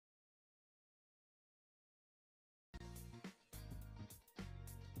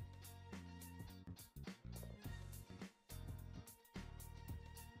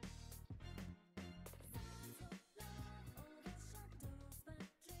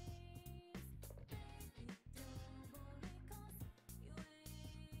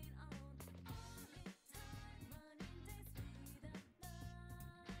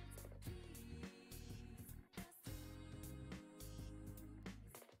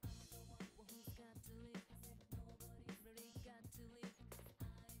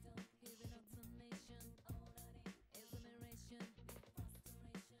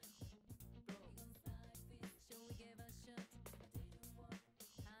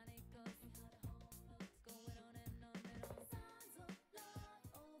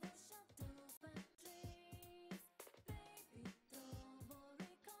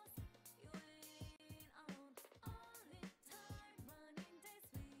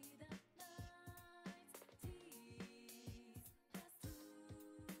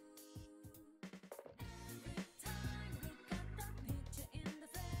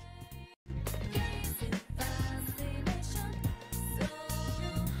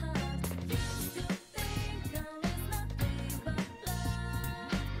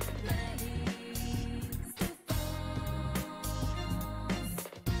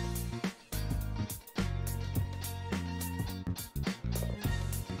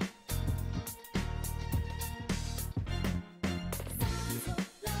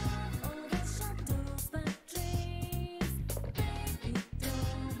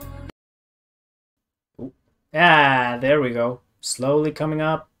Ah, there we go. Slowly coming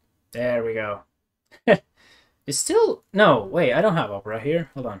up. There we go. It's still... No, wait, I don't have opera here.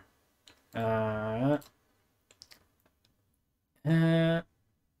 Hold on. Uh, uh,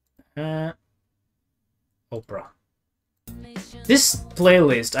 uh, opera. This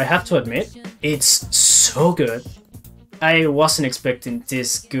playlist, I have to admit, it's so good. I wasn't expecting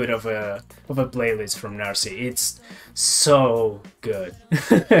this good of a playlist from Narcy. It's so good.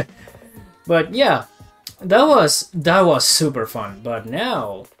 But yeah, that was super fun. But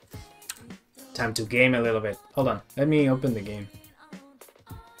now, time to game a little bit. Hold on, let me open the game.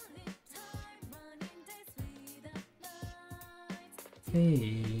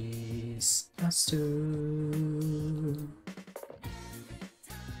 Please, us two.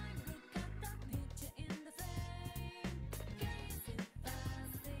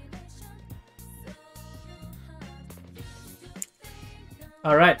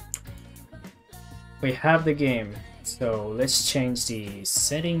 All right, we have the game. So let's change the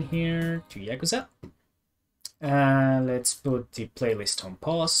setting here to Yakuza. Let's put the playlist on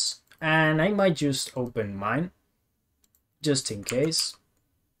pause, and I might just open mine, just in case.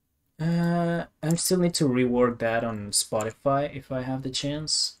 I still need to rework that on Spotify if I have the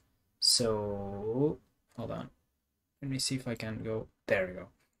chance. So hold on, let me see if I can go. There we go.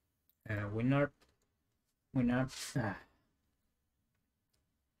 Winner.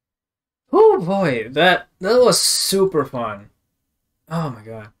 Oh boy, that was super fun. Oh my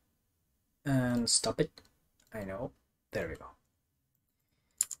god. And stop it. I know. There we go.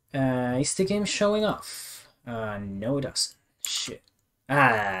 Is the game showing off? No it doesn't. Shit.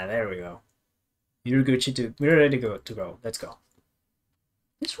 Ah, there we go. You're Gucci too. We're ready to go. Let's go.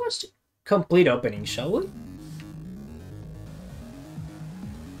 This was the complete opening, shall we?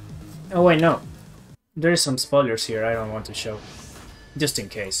 Oh wait, no. There's some spoilers here I don't want to show. Just in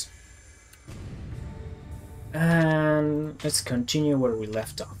case. And let's continue where we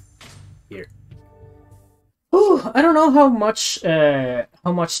left off. Here. Oh, I don't know how much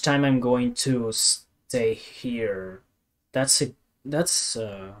time I'm going to stay here. That's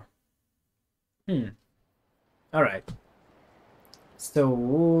all right. So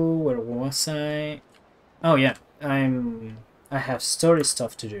where was I? Oh yeah, I have story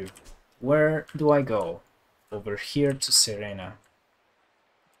stuff to do. Where do I go? Over here to Serena.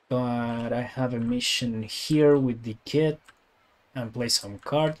 But I have a mission here with the kid and play some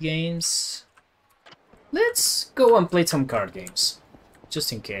card games. Let's go and play some card games.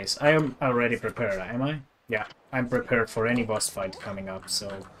 Just in case. I am already prepared, am I? Yeah, I'm prepared for any boss fight coming up,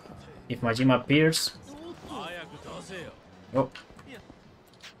 so if my gym appears... Oh.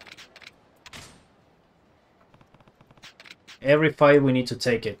 Every fight we need to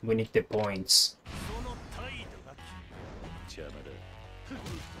take it. We need the points.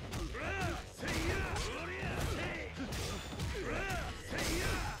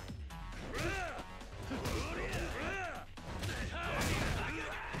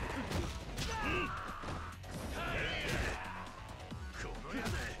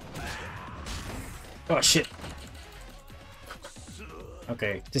 Oh shit.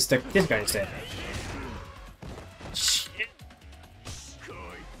 Okay, this guy is dead. Shit.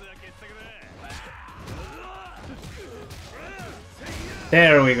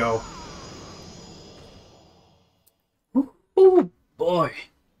 There we go. Ooh, boy.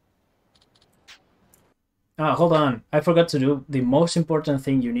 Ah, hold on. I forgot to do the most important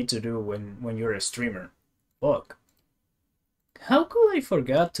thing you need to do when you're a streamer. Fuck. How could I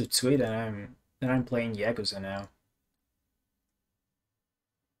forget to tweet that I'm playing Yakuza now?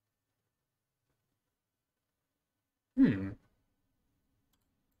 Hmm.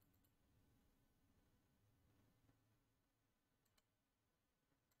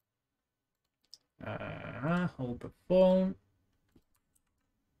 Hold the phone.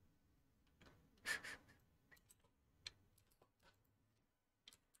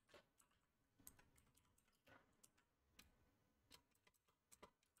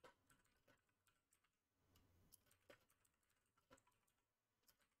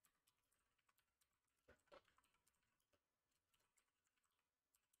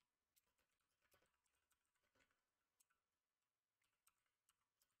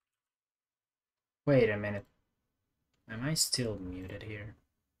 Wait a minute. Am I still muted here?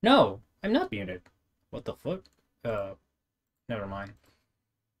 No, I'm not muted. What the fuck? Never mind.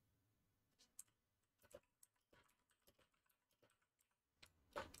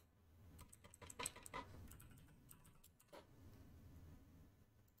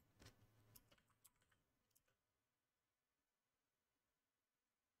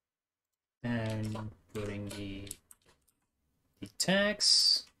 And putting the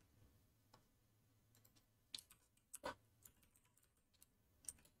tags.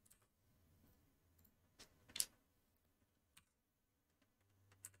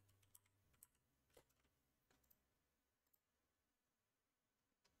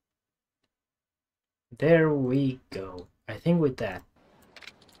 There we go. I think with that.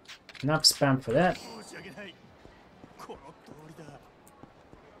 Enough spam for that.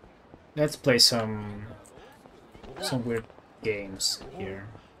 Let's play some weird games here.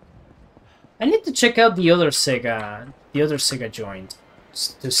 I need to check out the other Sega joint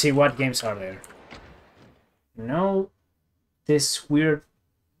to see what games are there. No, this weird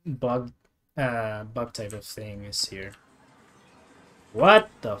bug type of thing is here. What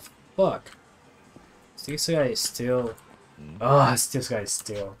the fuck? This guy is still. Oh, this guy is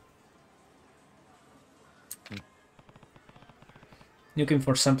still. Looking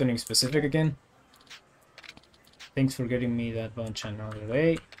for something specific again? Thanks for getting me that bunch another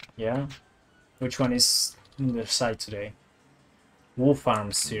day. Yeah. Which one is in the site today? Wolf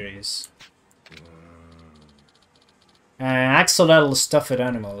Farm series. Axolotl stuffed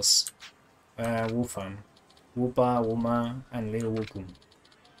animals. Wolf Farm. Woopa, Wuma, and Little Wukun.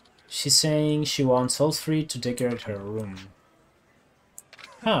 She's saying she wants all three to decorate her room.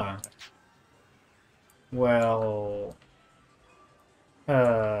 Huh. Well...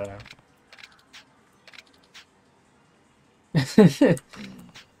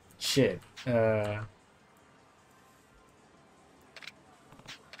 Shit.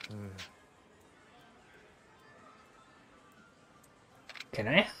 Can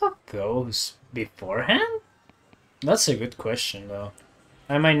I have those beforehand? That's a good question, though.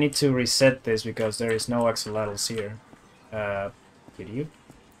 I might need to reset this because there is no axolotls here. Did you?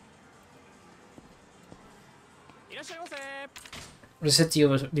 Reset the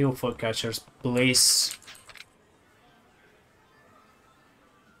UFO catchers, please.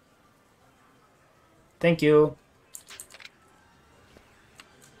 Thank you.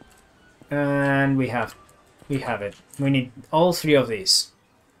 And we have it. We need all three of these.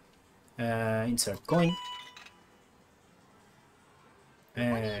 Insert coin.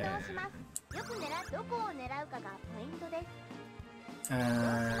 And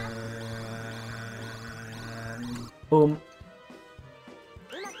boom.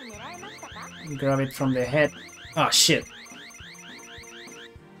 Grab it from the head. Oh shit.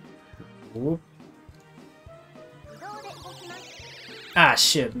 Whoop. Ah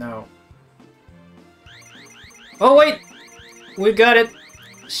shit, no. Oh wait! We got it!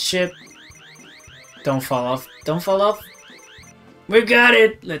 Shit. Don't fall off. Don't fall off. We got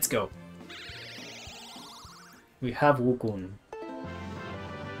it! Let's go. We have Wukun.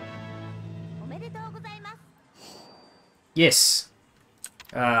 Yes!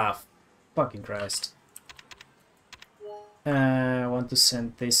 Ah, fucking Christ. I want to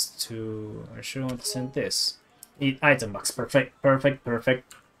send this to... I sure want to send this. Item box. Perfect, perfect,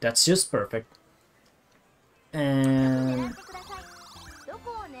 perfect. That's just perfect. And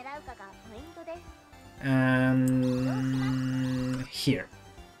here.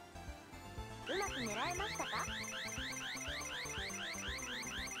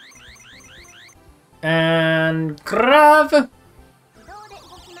 And grab.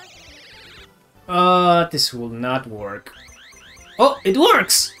 This will not work. Oh, it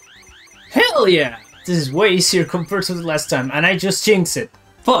works! Hell yeah! This is way easier compared to the last time, and I just jinxed it.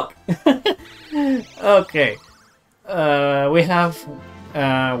 Fuck! Okay. We have...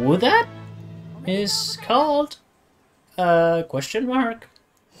 what that is called? Question mark?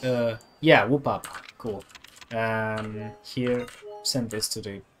 Yeah, whoop up. Cool. Here, send this to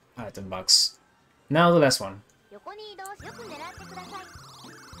the item box. Now the last one.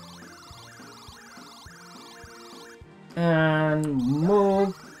 And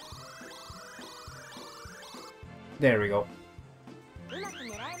move. There we go.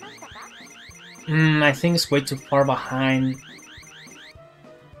 I think it's way too far behind.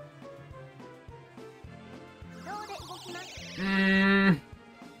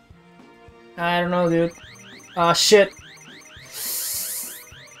 I don't know, dude. Oh shit.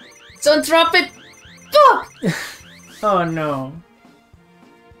 Don't drop it! Fuck! Oh no.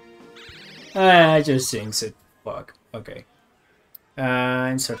 I just jinxed it. Fuck. Okay.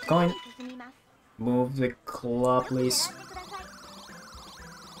 Insert coin. Move the claw, please.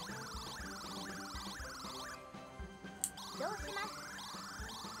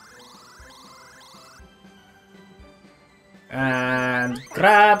 And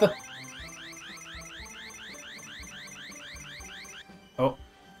grab. Oh.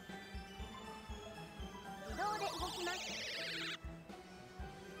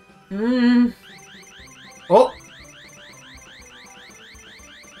 Oh.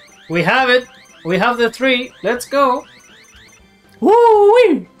 We have it. We have the three. Let's go.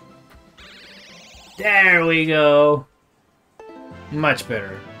 Woo-wee! There we go. Much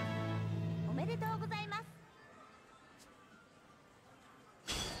better.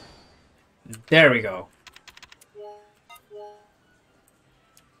 There we go.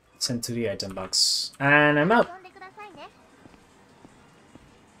 Send to the item box. And I'm out.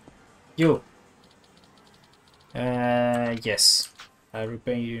 You. Yes. I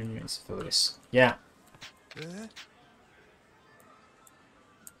repair your municipalities. Yeah.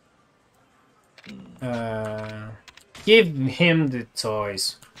 Give him the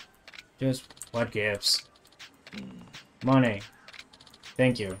toys. Just what gives? Money.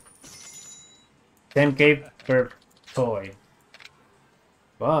 Thank you. 10k per toy.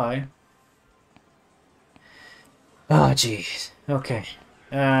 Bye. Oh, jeez. Okay.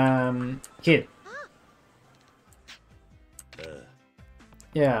 Kid.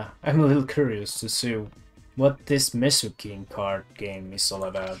 Yeah, I'm a little curious to see what this Mesukin card game is all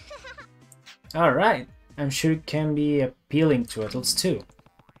about. Alright, I'm sure it can be appealing to adults too.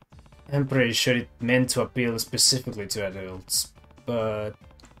 I'm pretty sure it meant to appeal specifically to adults, but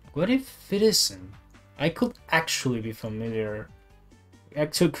what if it isn't? I could actually be familiar.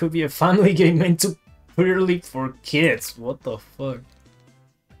 Actually, could be a family game meant to purely for kids. What the fuck?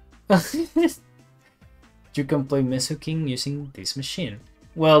 You can play Mesukin using this machine.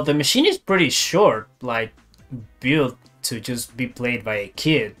 Well, the machine is pretty short, like built to just be played by a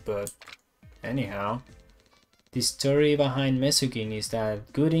kid, but anyhow. The story behind Mesukin is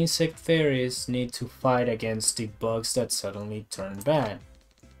that good insect fairies need to fight against the bugs that suddenly turn bad.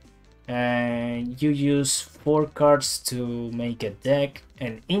 And you use 4 cards to make a deck,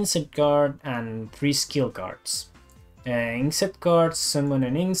 an insect card and 3 skill cards. Insect cards summon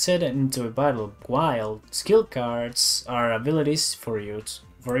an insect into a battle, while skill cards are abilities for your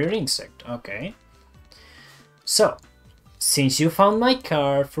insect. Okay. So, since you found my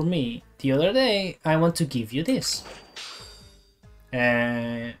card for me the other day, I want to give you this.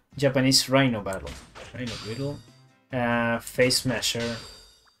 Japanese Rhino Battle. Rhino Beetle. Face Smasher.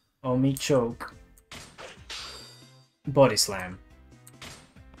 Omi Choke. Body Slam.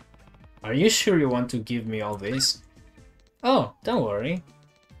 Are you sure you want to give me all this? Oh, don't worry.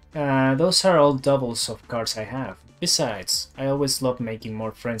 Those are all doubles of cards I have. Besides, I always love making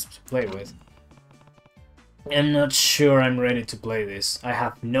more friends to play with. I'm not sure I'm ready to play this. I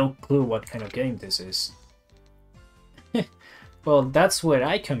have no clue what kind of game this is. Well, that's where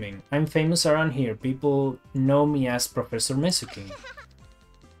I come in. I'm famous around here. People know me as Professor Mesukin.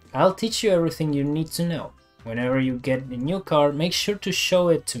 I'll teach you everything you need to know. Whenever you get a new card, make sure to show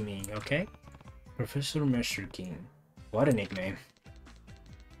it to me, okay? Professor Mesukin. What a nickname.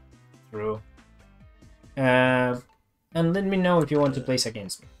 True. And let me know if you want to place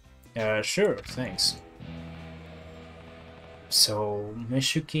against me. Sure, thanks. So,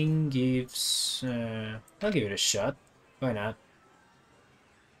 Mesukin gives... I'll give it a shot. Why not?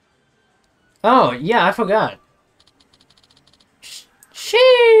 Oh, yeah, I forgot.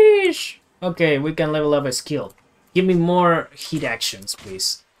 Sheesh! Okay, we can level up a skill. Give me more hit actions,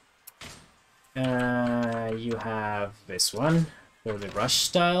 please. You have this one for the rush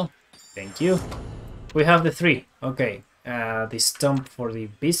style. Thank you. We have the 3. Okay. The stomp for the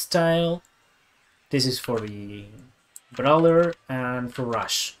beast style. This is for the brawler and for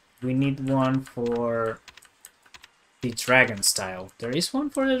rush. We need one for the dragon style. There is one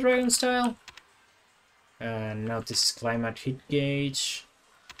for the dragon style. Now this is climate hit gauge.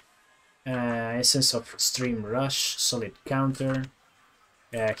 Essence of extreme rush, solid counter,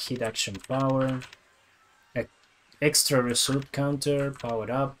 hit action power, extra resolute counter,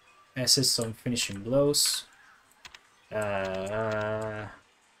 powered up, essence on finishing blows,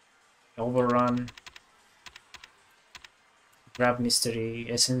 overrun, grab mystery,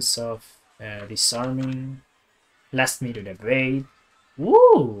 essence of disarming, last minute evade.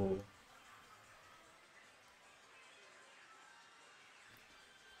 Woo!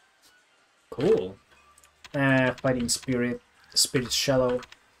 Cool. Fighting spirit, spirit shallow,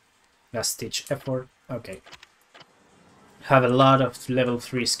 last ditch effort. Okay. Have a lot of level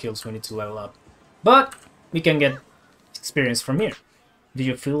 3 skills we need to level up. But we can get experience from here. Do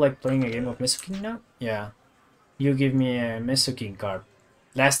you feel like playing a game of Mesukin now? Yeah. You give me a Mesukin card.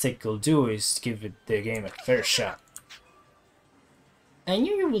 Last thing you'll do is give the game a fair shot. I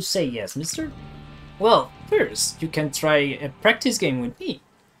knew you would say yes, mister. Well, first, you can try a practice game with me.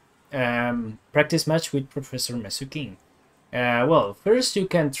 Practice match with Professor Mesukin. Well, first you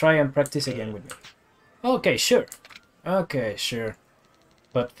can try and practice again with me. Okay, sure. Okay, sure.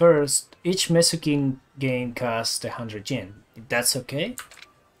 But first, each Mesukin game costs 100 yen. That's okay?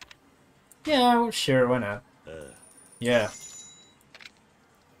 Yeah, well, sure, why not? Yeah.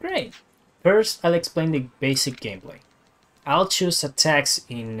 Great. First, I'll explain the basic gameplay. I'll choose attacks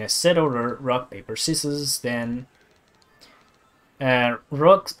in a set order, rock, paper, scissors, then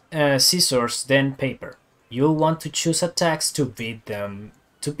Rock, scissors, then paper. You'll want to choose attacks to beat them.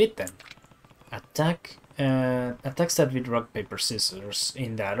 Attacks that beat rock, paper, scissors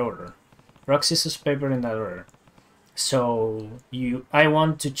in that order. Rock, scissors, paper in that order. So I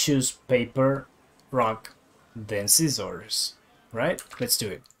want to choose paper, rock, then scissors. Right? Let's do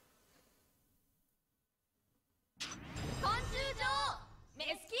it.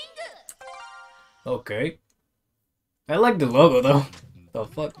 Okay. I like the logo though. The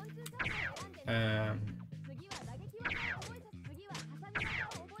fuck?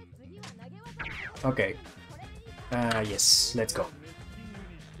 Okay. Yes, let's go.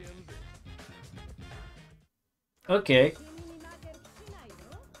 Okay.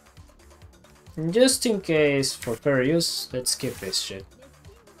 Just in case for fair use, let's skip this shit.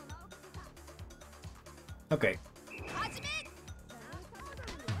 Okay.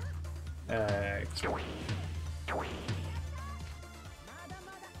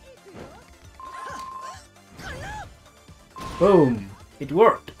 Boom! It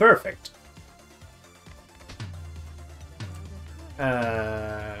worked! Perfect!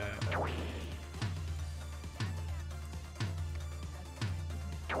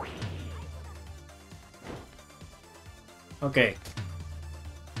 Okay.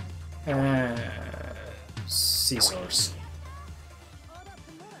 Scissors.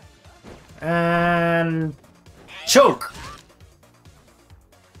 And... choke!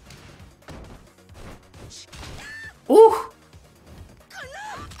 Ooh!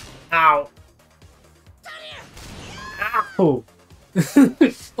 Ow! Ow!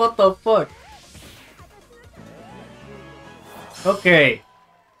 What the fuck? Okay.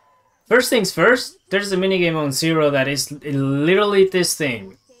 First things first, there's a minigame on Zero that is literally this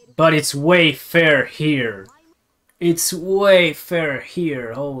thing. But it's way fair here. It's way fair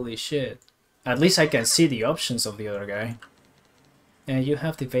here, holy shit. At least I can see the options of the other guy. And you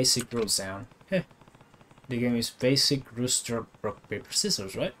have the basic rules down. Heh. The game is basic rooster, rock, paper,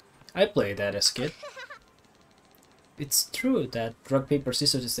 scissors, right? I played that as a kid. It's true that rock, paper,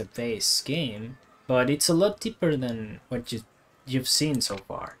 scissors is the base game, but it's a lot deeper than what you've seen so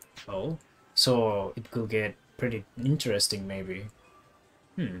far. Oh? So it could get pretty interesting maybe.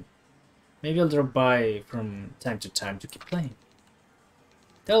 Maybe I'll drop by from time to time to keep playing.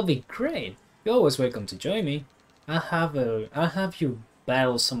 That'll be great. You're always welcome to join me. I'll have you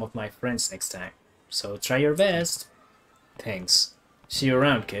battle some of my friends next time. So try your best. Thanks. See you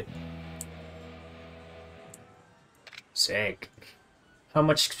around, kid. Sick. How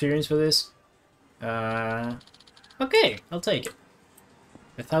much experience for this? Okay, I'll take it.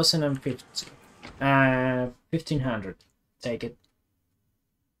 1,050. 1,500. Take it.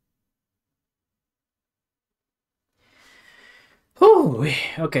 Ooh,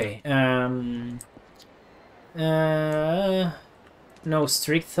 okay. No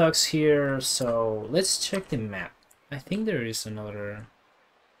strict thugs here, so let's check the map. I think there is another,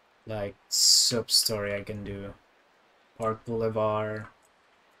 like, sub-story I can do. Park Boulevard.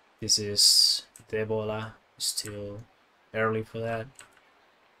 This is Debola. Still early for that.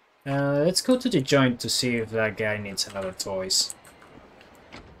 Let's go to the joint to see if that guy needs another toys.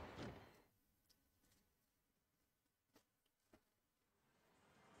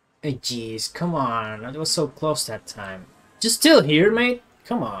 Hey, jeez, come on. I was so close that time. Just still here, mate?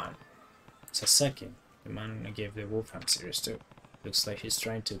 Come on. It's a second. The man I gave the Wolfram series to. Looks like he's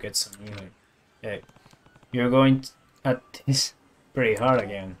trying to get some new. Hey, you're going at this pretty hard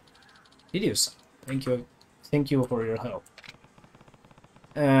again. Did you? Thank you for your help.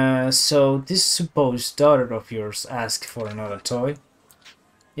 So this supposed daughter of yours asked for another toy?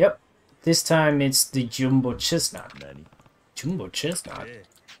 Yep. This time it's the Jumbo Chestnut. Jumbo Chestnut?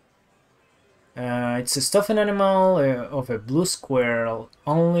 It's a stuffed animal of a blue squirrel,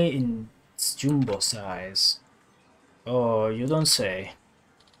 only in its jumbo size. Oh, you don't say.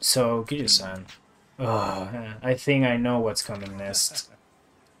 So, Kiryu-san. Oh, I think I know what's coming next.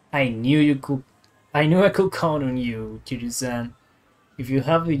 I knew I could count on you, Kiryu-san. If you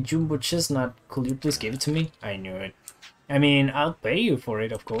have the jumbo chestnut, could you please give it to me? I knew it. I mean, I'll pay you for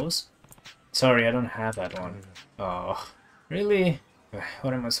it, of course. Sorry, I don't have that one. Oh, really?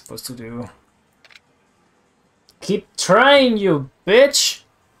 What am I supposed to do? Keep trying, you bitch!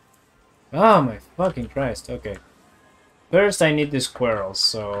 Oh my fucking Christ, okay. First I need the squirrels,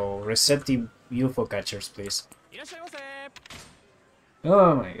 so reset the UFO catchers, please.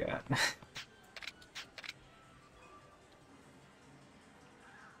 Oh my god.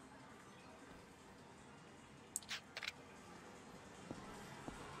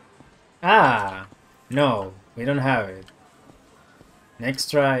 Ah! No, we don't have it.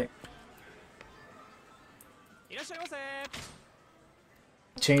 Next try.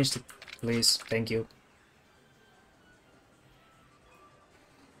 change the... Please, thank you.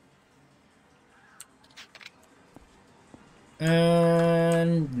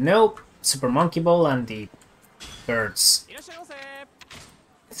 And nope. Super Monkey Ball and the birds.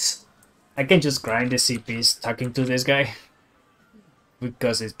 I can just grind the CPs talking to this guy.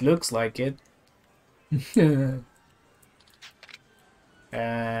 Because it looks like it.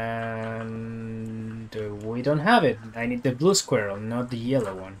 And we don't have it. I need the blue squirrel, not the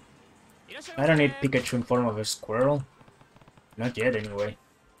yellow one. I don't need Pikachu in form of a squirrel. Not yet, anyway.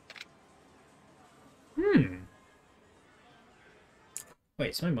 Wait,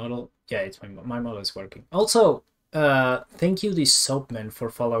 is my model? Yeah, it's my model is working. Also, thank you, this soapman, for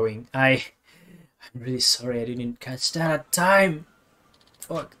following. I'm really sorry I didn't catch that at time.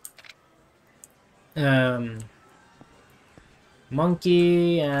 Fuck.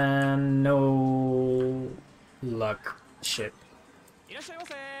 Monkey and no luck. Shit.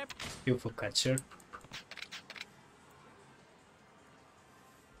 UFO catcher.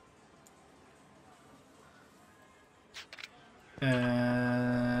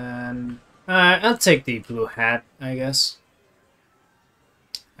 And I'll take the blue hat, I guess.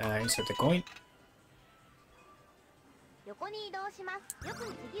 Insert the coin.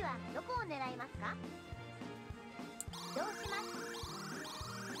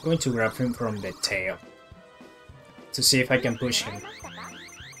 Going to grab him from the tail to see if I can push him.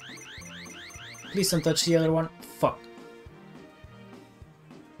 Please don't touch the other one. Fuck.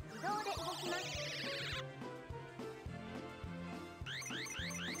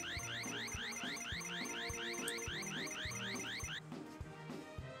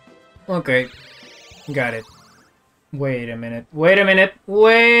 Okay, got it. Wait a minute. Wait a minute.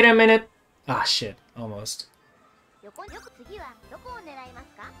 Wait a minute. Ah, shit. Almost.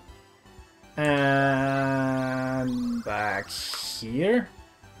 And back here.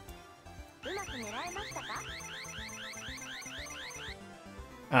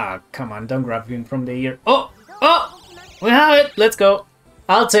 Ah, come on, don't grab him from the ear. Oh! Oh! We have it! Let's go.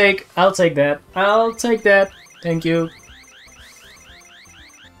 I'll take that. I'll take that. Thank you.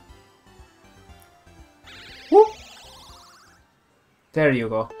 Woo! There you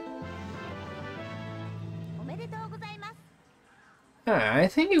go. I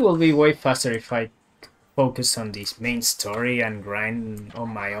think it will be way faster if I focus on this main story and grind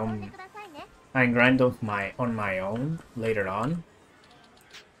on my own. And grind on my own later on.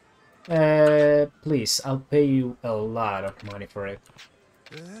 Please, I'll pay you a lot of money for it.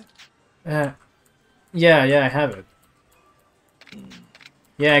 Yeah, I have it.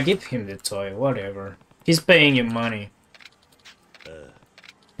 Yeah, give him the toy, whatever. He's paying you money.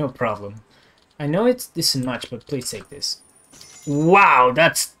 No problem. I know this isn't much, but please take this. Wow,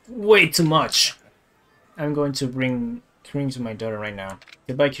 that's way too much. I'm going to bring to my daughter right now.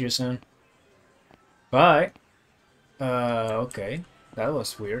 Goodbye, Kiryu-san. Bye. Okay. That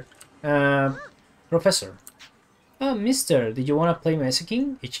was weird. Professor. Oh, mister, did you want to play Mesa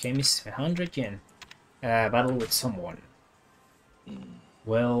King? Each game is 100 yen. Battle with someone.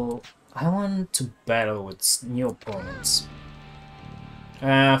 Well, I want to battle with new opponents.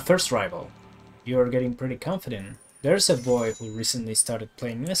 First rival. You're getting pretty confident. There's a boy who recently started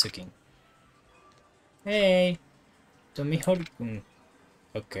playing Mesa King. Hey, Tomihori-kun.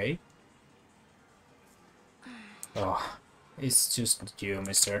 Okay. Oh, it's just you,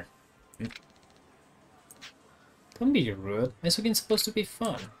 mister. Don't be rude. Mesa King's supposed to be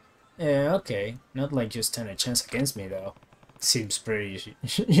fun. Yeah, okay. Not like you stand a chance against me, though. Seems pretty...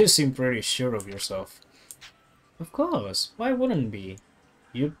 you seem pretty sure of yourself. Of course. Why wouldn't be?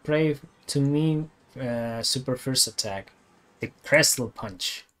 You'd pray to me super first attack. The Crystal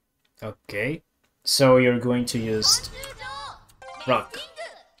Punch. Okay. So you're going to use rock.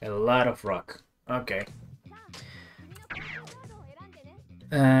 A lot of rock. Okay.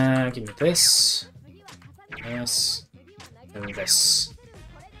 Give me this. Yes. And this.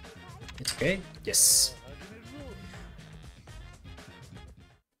 It's okay? Yes.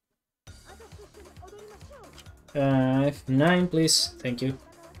 F9, please. Thank you.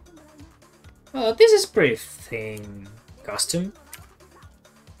 Oh, this is pretty thin costume.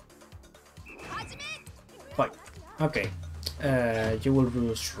 Fine. Okay. You will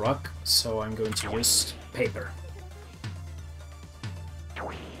use rock, so I'm going to use paper.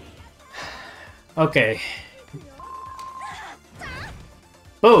 Okay.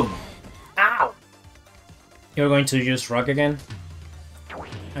 Boom! Ow! You're going to use rock again?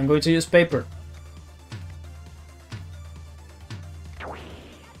 I'm going to use paper.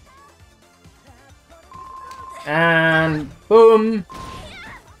 And boom!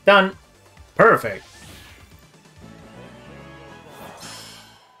 Done! Perfect!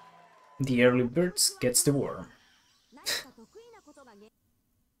 The early bird gets the worm.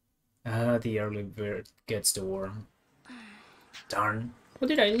 The early bird gets the worm. Darn, what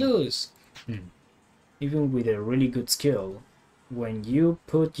did I lose? Even with a really good skill, when you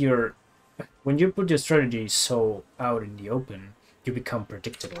put your strategy so out in the open, you become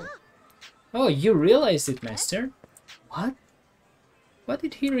predictable. Oh, you realized it, master? What? What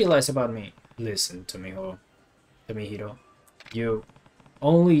did he realize about me? Listen, Tomihiro. You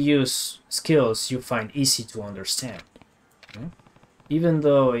only use skills you find easy to understand. Even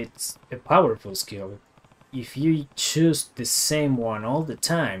though it's a powerful skill, if you choose the same one all the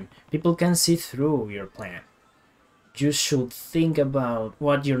time, people can see through your plan. You should think about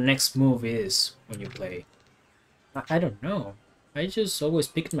what your next move is when you play. I don't know. I just always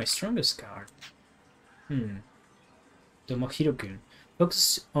picked my strongest card. Tomohiro-kun.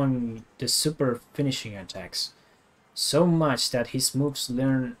 Focus on the super finishing attacks. So much that his moves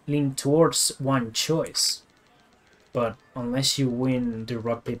lean towards one choice. But unless you win the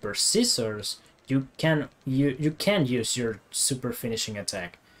rock paper scissors, you can't use your super finishing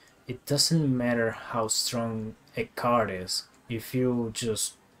attack. It doesn't matter how strong a card is if you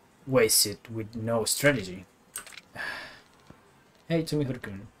just waste it with no strategy. Hey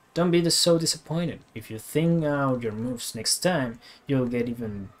Tomihiro-kun, don't be so disappointed. If you think out your moves next time, you'll get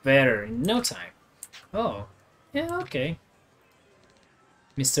even better in no time. Oh, yeah, okay.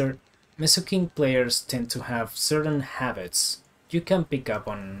 Mr. Mesoking players tend to have certain habits you can pick up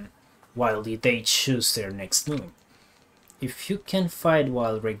on while they choose their next move. If you can fight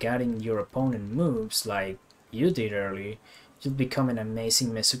while regarding your opponent's moves like you did earlier, you'll become an amazing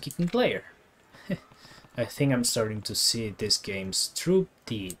Mesoking player. I think I'm starting to see this game's true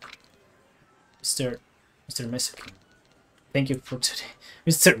deep. Mr. Mesoking. Thank you for today.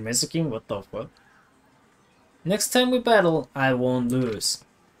 Mr. Mesoking, what the fuck? Next time we battle, I won't lose.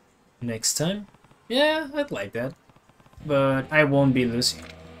 Next time? Yeah, I'd like that. But I won't be losing.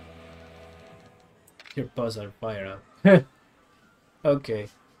 Your paws are fired up. Okay.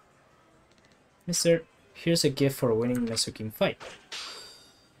 Mister, here's a gift for winning Mesoking fight.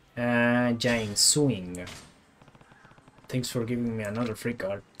 Giant swing. Thanks for giving me another free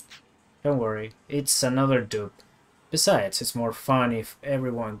card. Don't worry, it's another dupe. Besides, it's more fun if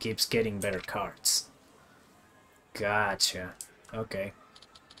everyone keeps getting better cards. Gotcha. Okay.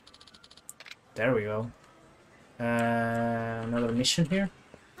 There we go. Another mission here.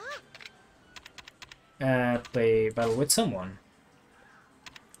 Play battle with someone.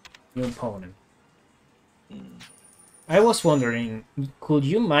 New opponent. I was wondering, could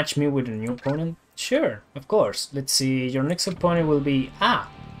you match me with a new opponent? Sure, of course. Let's see, your next opponent will be...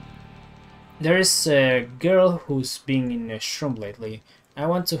 There is a girl who's been in a shroom lately. I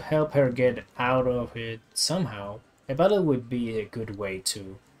want to help her get out of it somehow. A battle would be a good way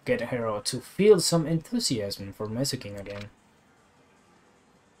to get her to feel some enthusiasm for Mesoking again.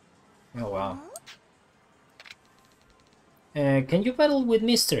 Oh wow. Can you battle with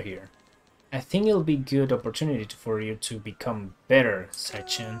Mister here? I think it'll be a good opportunity for you to become better,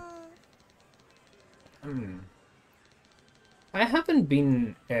 Sachin. I haven't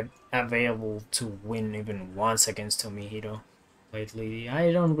been available to win even once against Tomihiro lately.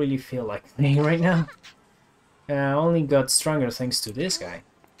 I don't really feel like playing right now. I only got stronger thanks to this guy.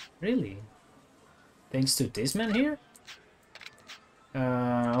 Really? Thanks to this man here?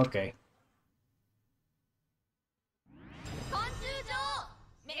 Okay.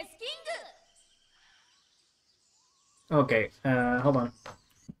 Okay, hold on.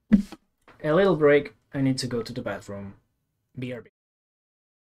 A little break. I need to go to the bathroom. BRB.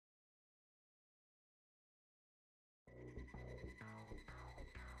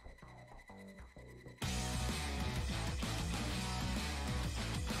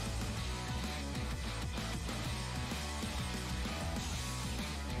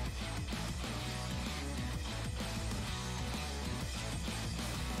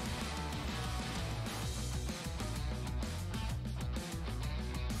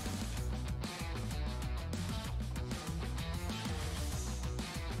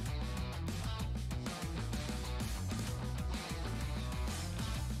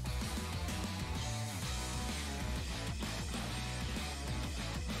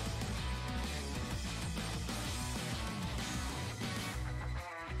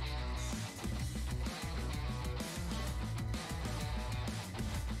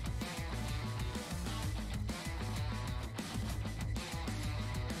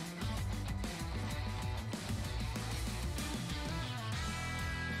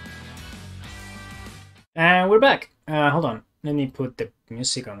 And we're back. Hold on. Let me put the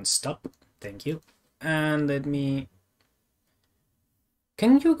music on stop. Thank you. And let me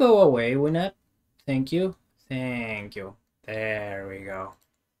Can you go away, Winnet? Thank you. Thank you. There we go.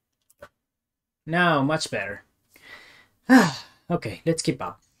 Now, much better. Okay, let's keep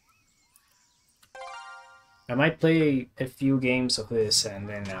up. I might play a few games of this and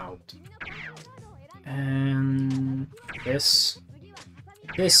then out. And this,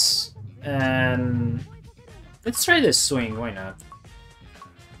 and let's try this swing, why not?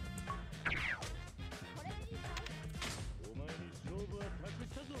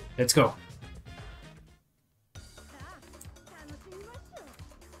 Let's go.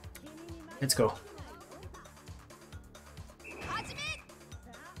 Let's go.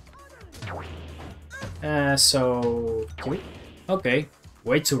 So... Okay.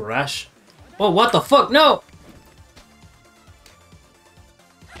 Way too rush. Oh, what the fuck? No!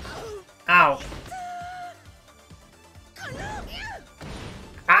 Ow.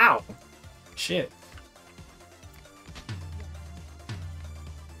 Ow! Shit.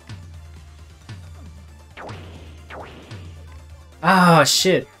 Ah,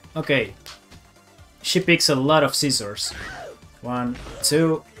 shit. Okay. She picks a lot of scissors. 1,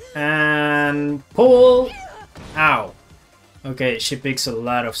 2, and pull! Ow. Okay, she picks a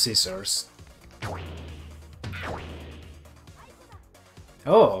lot of scissors.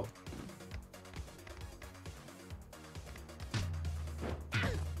 Oh.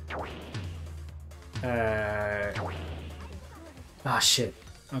 Ah, shit.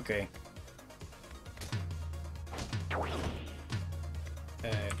 Okay.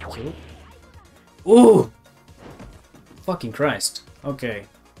 Kill. Ooh! Fucking Christ. Okay.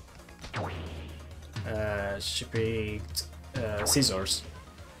 She picked scissors.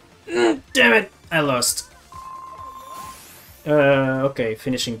 Damn it! I lost. Okay,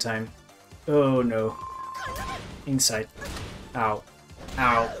 finishing time. Oh no. Inside. Ow.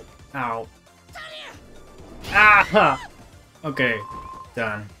 Ow. Ow. Ah! Okay,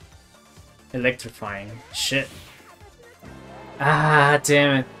 done. Electrifying. Shit. Ah,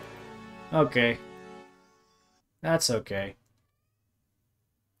 damn it. Okay. That's okay.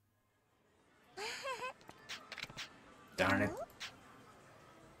 Darn it.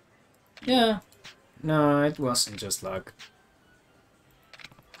 Yeah. No, it wasn't just luck.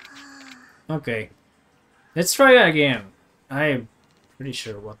 Okay. Let's try that again. I'm pretty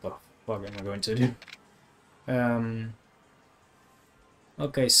sure what the fuck am I going to do.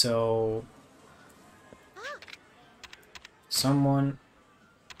 Okay, so... Someone...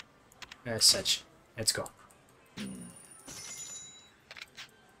 such. Let's go.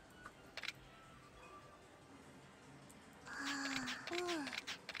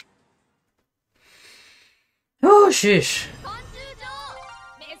 Oh, sheesh.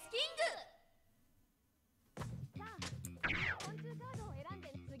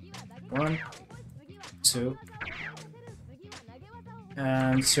 1, 2,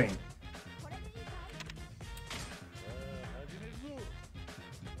 and swing.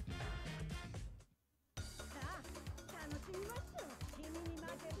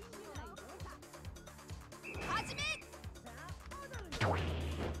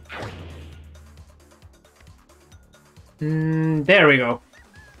 There we go.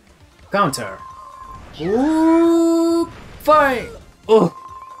 Counter. Ooh, fine. Oh,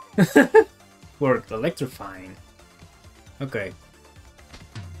 worked electrifying. Okay.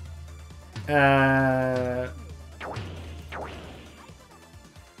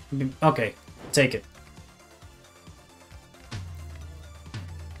 Okay, take it.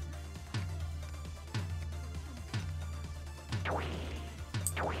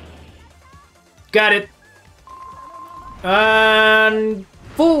 Got it. And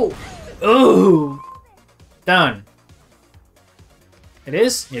full. Ooh, done. It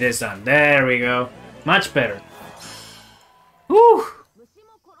is? It is done. There we go. Much better. Whew.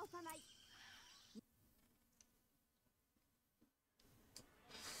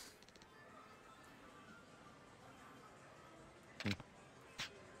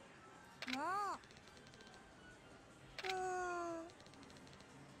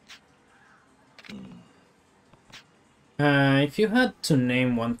 If you had to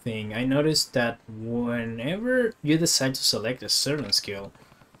name one thing, I noticed that whenever you decide to select a certain skill,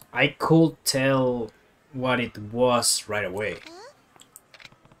 I could tell what it was right away.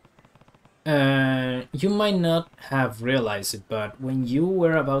 You might not have realized it, but when you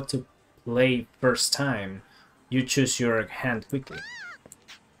were about to play first time, you choose your hand quickly.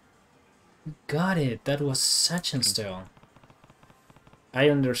 Got it, that was such and still. I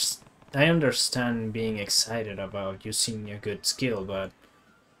understand being excited about using a good skill, but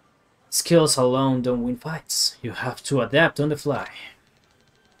skills alone don't win fights. You have to adapt on the fly.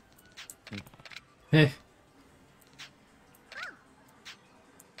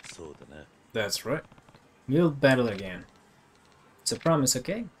 That's right. We'll battle again. It's a promise,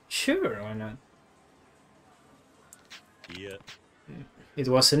 okay? Sure, why not? Yeah. It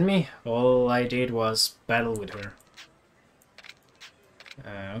wasn't me. All I did was battle with her.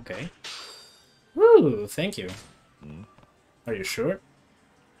 Okay. Woo, thank you. Hmm? Are you sure?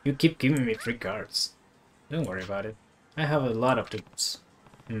 You keep giving me free cards. Don't worry about it. I have a lot of dupes.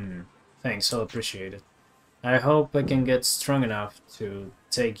 Thanks, I'll appreciate it. I hope I can get strong enough to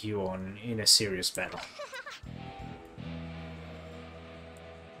take you on in a serious battle.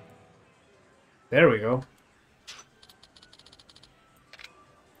 There we go.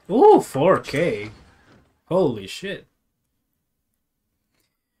 Ooh, 4K. Holy shit.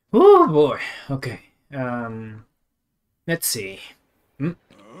 Oh boy. Okay. Let's see.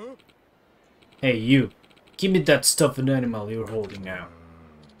 Hey, you. Give me that stuffed animal you're holding now.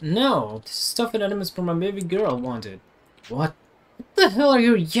 No, this stuffed animal is for my baby girl wanted. What? What the hell are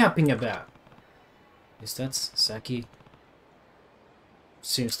you yapping about? Is that Saki?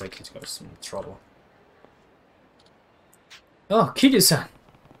 Seems like he's got some trouble. Oh, Kiryu-san!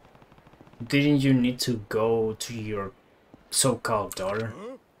 Didn't you need to go to your so-called daughter?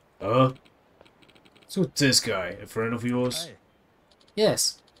 So this guy, a friend of yours? Hi.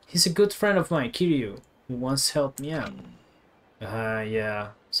 Yes, he's a good friend of mine, Kiryu, who once helped me out. Yeah,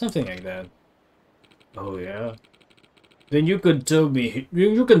 something like that. Oh yeah? Then you can tell me,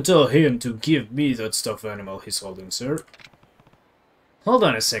 you can tell him to give me that stuffed animal he's holding, sir. Hold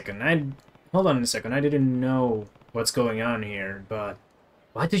on a second, I didn't know what's going on here, but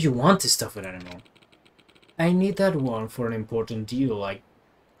why do you want this stuffed animal? I need that one for an important deal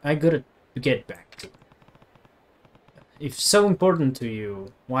I gotta get back to. If so important to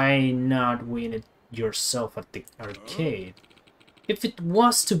you, why not win it yourself at the arcade? If it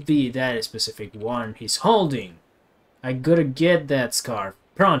was to be that specific one he's holding, I gotta get that scarf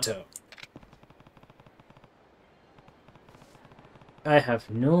pronto. I have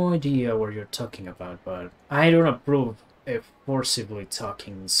no idea what you're talking about, but I don't approve of forcibly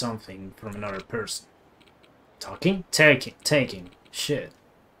taking something from another person. Talking? Taking. Shit.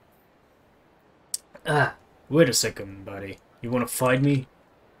 Wait a second, buddy. You wanna fight me?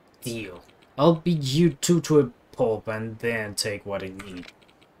 Deal. I'll beat you two to a pulp and then take what I need.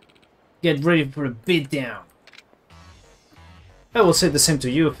 Get ready for a beatdown. I will say the same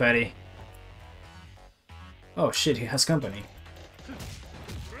to you, fatty. Oh shit, he has company.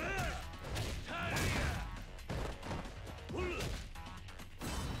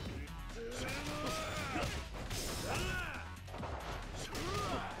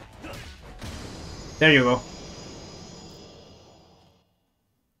 There you go.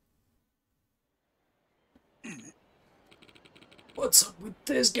 What's up with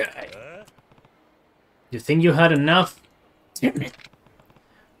this guy? You think you had enough? Damn it.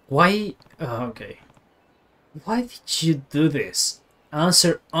 Why? Okay. Why did you do this?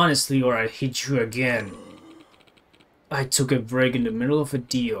 Answer honestly or I'll hit you again. I took a break in the middle of a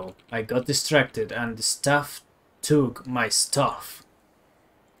deal. I got distracted and the staff took my stuff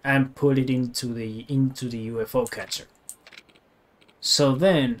and put it into the UFO catcher. So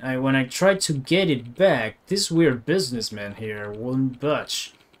then, when I tried to get it back, this weird businessman here wouldn't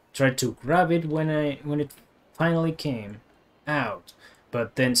budge. Tried to grab it when it finally came out,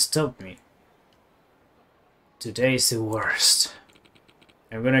 but then stopped me. Today's the worst.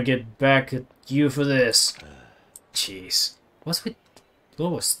 I'm gonna get back at you for this. Jeez, what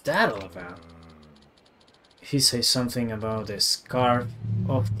was that all about? He says something about the scarf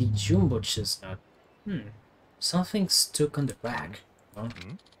of the jumbo chestnut. Something stuck on the back. Huh?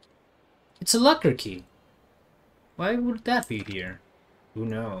 It's a locker key. Why would that be here? Who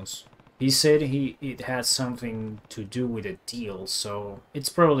knows? He said it had something to do with a deal, so it's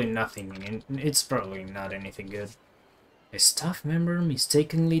probably nothing. It's probably not anything good. A staff member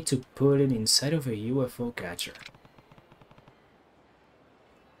mistakenly to put it inside of a UFO catcher.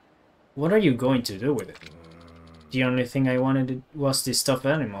 What are you going to do with it? The only thing I wanted was the stuffed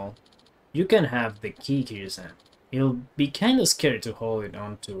animal. You can have the key, Kiryu-san. It'll be kinda scary to hold it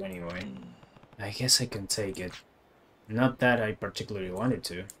onto anyway. I guess I can take it. Not that I particularly wanted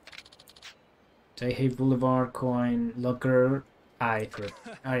to. Taihei Boulevard coin locker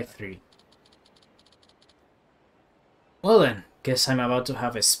I3. Well then, guess I'm about to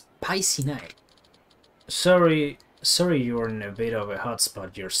have a spicy night. Sorry you're in a bit of a hot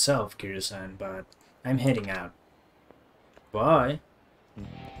spot yourself, Kiryu-san, but I'm heading out. Bye.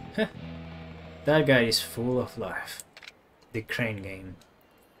 That guy is full of life. The crane game.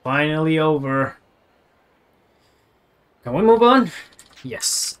 Finally over. Can we move on?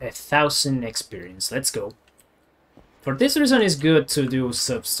 Yes, 1,000 experience. Let's go. For this reason, it's good to do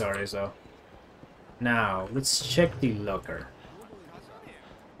sub-stories though. Now, let's check the locker.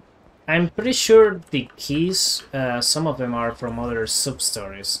 I'm pretty sure the keys, some of them are from other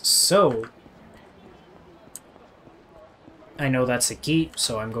sub-stories, so I know that's a key,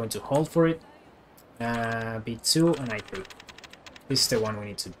 so I'm going to hold for it. B2 and I3. This is the one we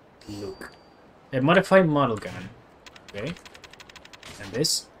need to look. A modified model gun. Okay. And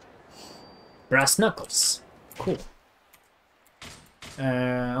this. Brass knuckles. Cool.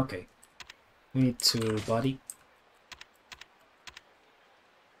 Okay. We need to body.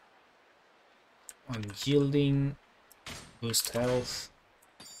 Unyielding. Boost health.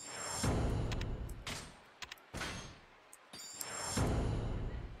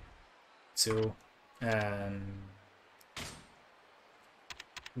 Two. And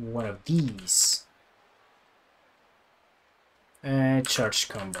one of these. Charge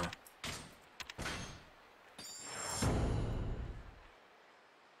combo.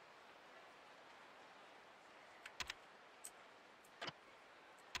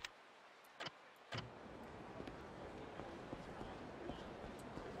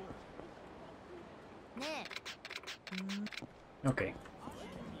 Okay.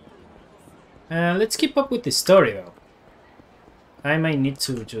 Let's keep up with the story though. I might need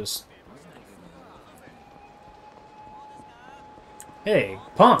to just... Hey,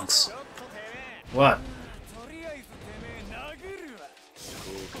 punks! What?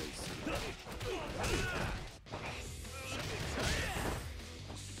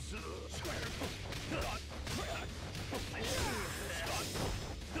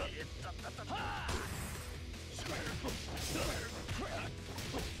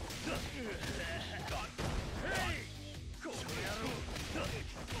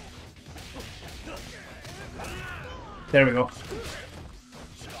 There we go.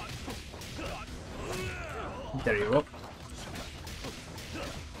 There you go.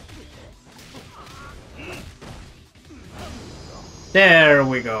 There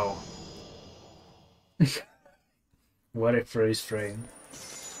we go. What a freeze frame.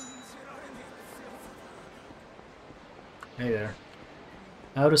 Hey there.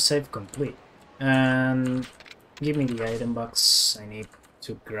 Autosave complete. And give me the item box. I need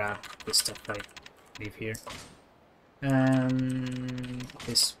to grab the stuff I leave here. And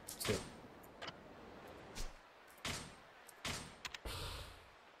this too.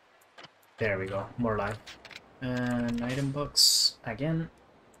 There we go, more life. And item box again.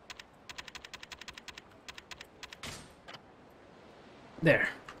 There.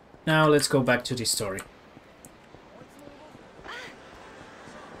 Now let's go back to the story.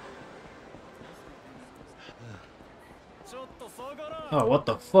 Oh, what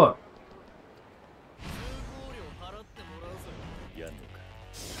the fuck?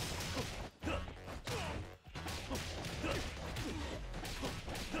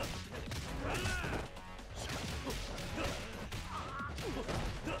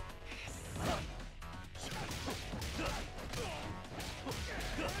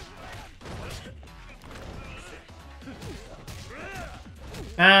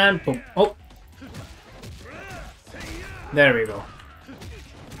 And boom. Oh! There we go.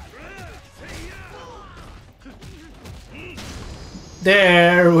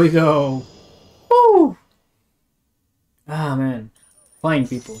 There we go. Woo! Ah, man. Fine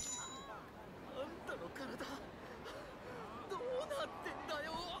people.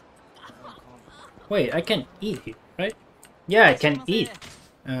 Wait, I can eat it, right? Yeah, I can eat.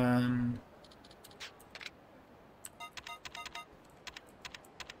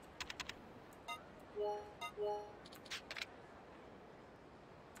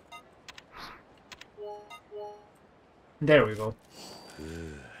 There we go.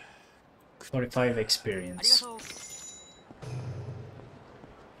 45 experience.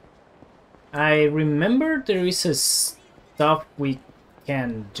 I remember there is a stuff we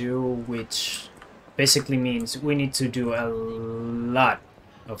can do which basically means we need to do a lot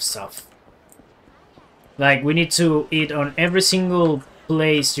of stuff. Like we need to eat on every single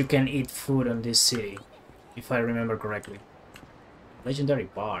place you can eat food on this city, if I remember correctly. Legendary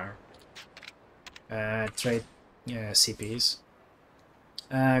bar. Trade CPs.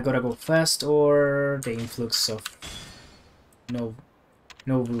 Gotta go fast or the influx of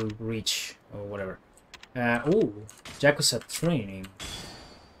novel reach or whatever. Oh, Yakuza training.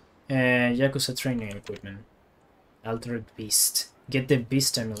 Yakuza training equipment. Altered beast. Get the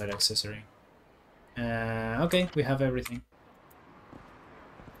beast amulet accessory. Okay, we have everything.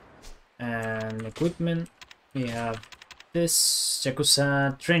 And equipment. We have this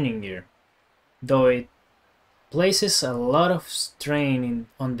Yakuza training gear. Though it places a lot of strain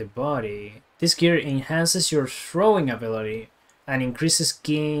on the body, this gear enhances your throwing ability and increases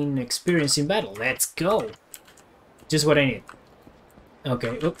gain experience in battle. Let's go! Just what I need.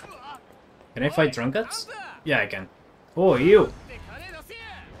 Okay, oop. Can I fight drunkards? Yeah, I can. Oh, you!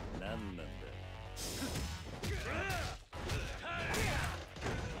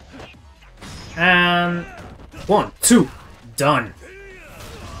 And 1, 2, done.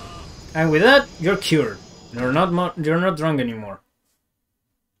 And with that, you're cured. You're not drunk anymore.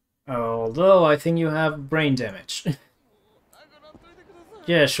 Although I think you have brain damage.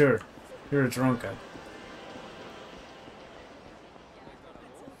 Yeah, sure. You're a drunkard.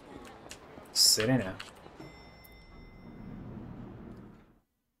 Serena.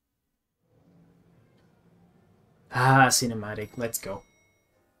 Ah, cinematic. Let's go.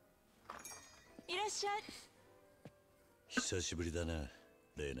 いらっしゃい。久しぶりだな、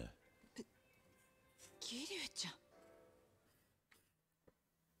レイナ。桐生ちゃん。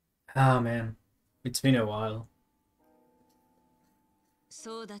Ah, man. It's been a while.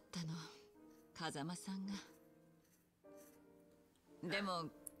 そうだったの、風間さんが。でも、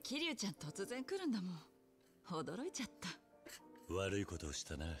桐生ちゃん突然来るんだもん。驚いちゃった。悪いことをし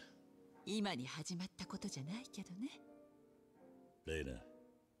たな。今に始まったことじゃないけどね。レイナ、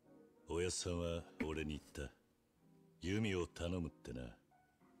おやっさんは俺に言った。ユミを頼むってな。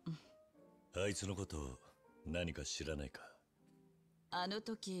あいつのこと何か知らないか。あの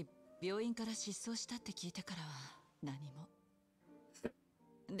時病院から失踪したって聞いてからは何も。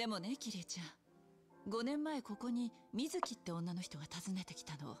でもね、桐生ちゃん、5年前ここに水木って女の人が訪ねてき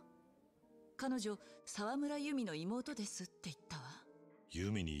たの。彼女沢村由美の妹ですって言ったわ。ユ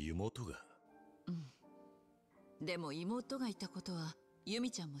ミに妹が？うん。でも妹がいたことは由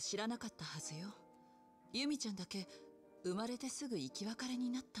美ちゃんも知らなかったはずよ。由美ちゃんだけ生まれてすぐ生き別れに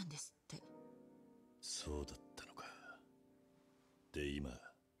なったんですって。そうだったのか。で今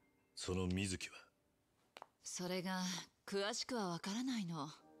その水木は？それが詳しくはわからないの。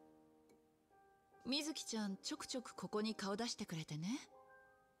水木ちゃんちょくちょくここに顔出してくれてね。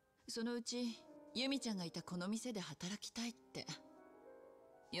そのうち由美ちゃんがいたこの店で働きたいって。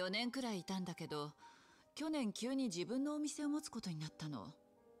4年くらいいたんだけど、去年急に自分のお店を持つことになったの。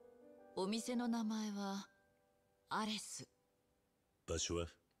お店の名前はアレス。場所は？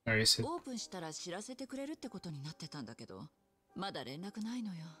オープンしたら知らせてくれるってことになってたんだけど、まだ連絡ない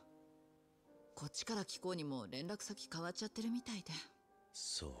のよ。こっちから聞こうにも連絡先変わっちゃってるみたいで。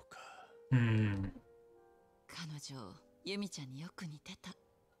そうか。彼女由美ちゃんによく似てた。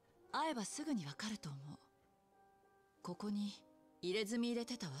会えばすぐにわかると思う。ここに入れ墨入れ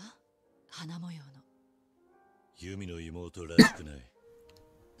てたわ、花模様の。ユミの妹らしくない。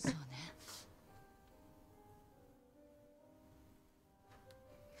そうね。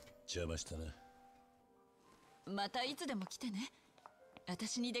邪魔したな。またいつでも来てね。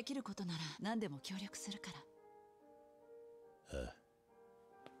私にできることなら何でも協力するから。ああ。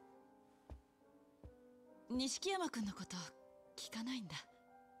錦山君のこと聞かないんだ。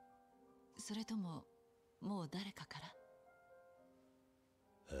それとももう誰かか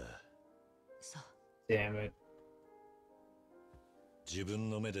ら？ああ。そう。Damn it. 自分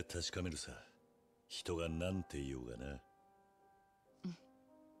の目で確かめるさ。人が何て言おうがな。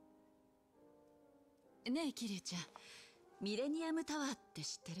ねえ桐生ちゃん、ミレニアムタワーって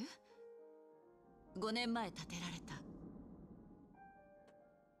知ってる？5年前建てられた。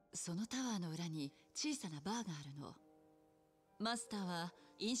そのタワーの裏に小さなバーがあるの。マスターは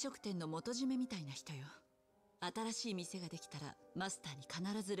飲食店の元締めみたいな人よ。新しい店ができたらマスターに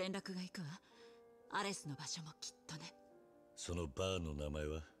必ず連絡が行くわ。アレスの場所もきっとね。そのバーの名前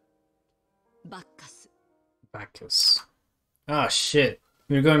は？バッカス。Bacchus. Ah, shit.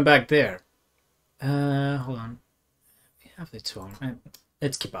 We're going back there. Hold on. We have the tone.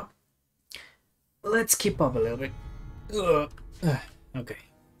 Let's keep up. Let's keep up a little bit. Okay.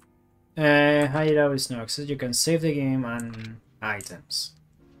 Hideout is now accessed. You can save the game and items,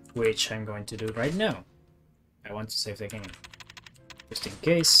 which I'm going to do right now. I want to save the game, just in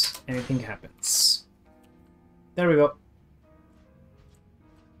case anything happens. There we go.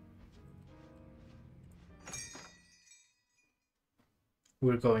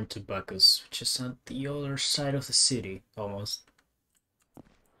 We're going to Bacchus, which is on the other side of the city, almost.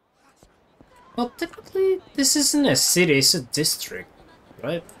 Well, technically, this isn't a city, it's a district,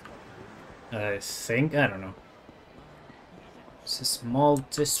 right? I think, I don't know. It's a small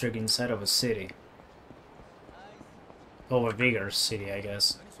district inside of a city. Oh, a bigger city, I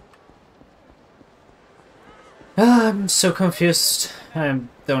guess. I'm so confused. I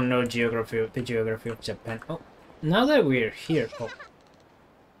don't know the geography of Japan. Oh, now that we're here... Oh.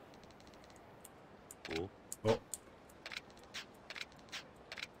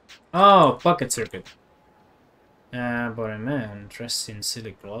 Oh, bucket circuit. But a man dressed in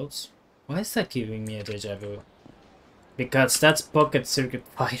silly clothes. Why is that giving me a deja vu? Because that's Pocket Circuit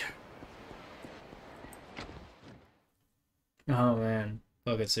Fighter. Oh man,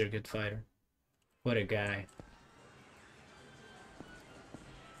 Pocket Circuit Fighter. What a guy.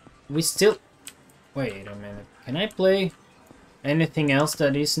 We still... Wait a minute. Can I play anything else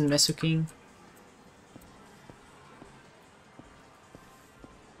that isn't Mesuking?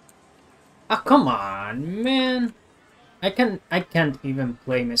 Oh, come on, man. I can't even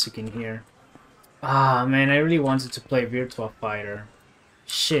play Mesuking here. Ah, man, I really wanted to play Virtua Fighter.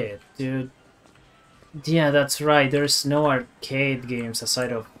 Shit, dude. Yeah, that's right. There's no arcade games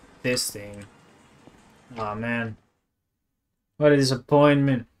aside of this thing. Ah, man. What a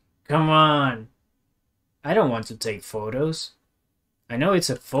disappointment. Come on. I don't want to take photos. I know it's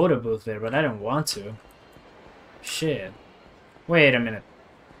a photo booth there, but I don't want to. Shit. Wait a minute.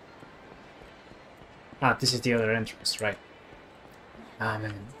 Ah, this is the other entrance, right? Ah,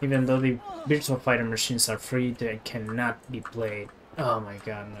 man. Even though the Virtual Fighter machines are free, they cannot be played. Oh my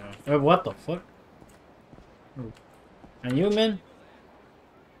god, no. What the fuck? Ooh. And you, man?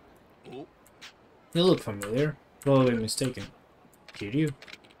 You look familiar. Probably mistaken. Did you?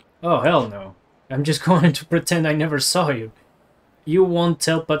 Oh, hell no. I'm just going to pretend I never saw you. You won't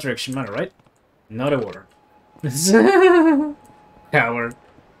tell Patrick Shimano, right? Not a word. Coward.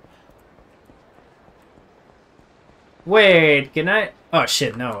 Wait, can I... Oh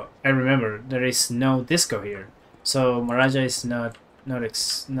shit, no. I remember. There is no disco here. So Maraja is not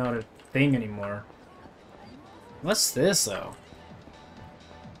a thing anymore. What's this though?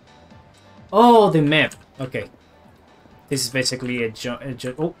 Oh, the map. Okay. This is basically a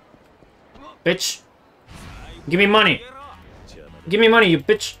oh. Bitch. Give me money. Give me money, you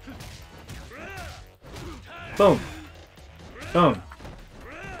bitch. Boom. Boom.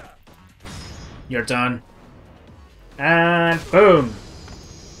 You're done. And boom.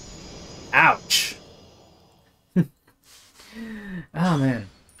 Ouch. Oh man.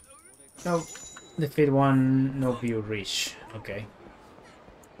 No. Defeat one, no view reach. Okay.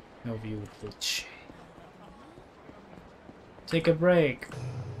 No view reach. Take a break.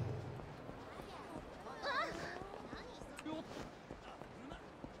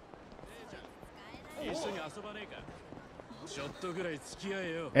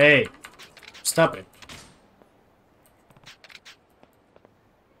 Hey, stop it.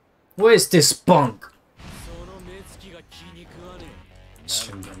 Where's this punk?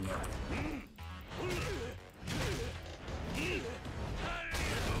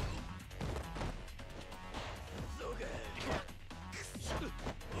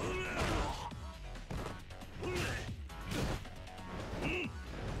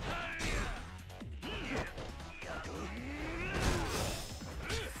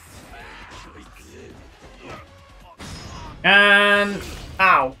 And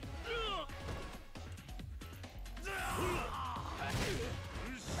ow.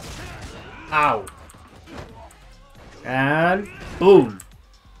 Ow. And boom.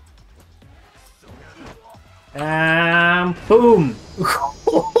 And boom.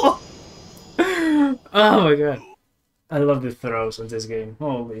 Oh my god. I love the throws in this game.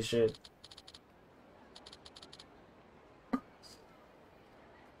 Holy shit.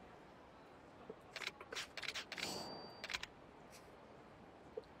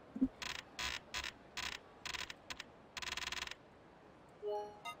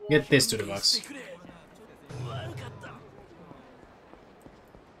 Get this to the box.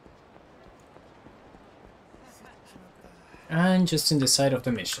 And just in the side of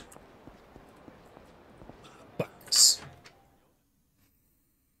the mission. Box.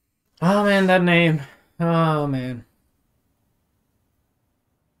 Oh man, that name. Oh man.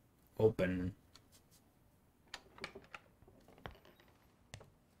 Open.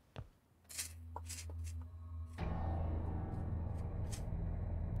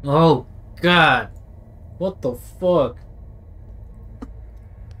 Oh god. What the fuck?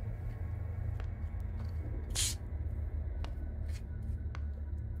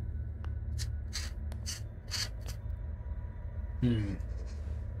 Hmm.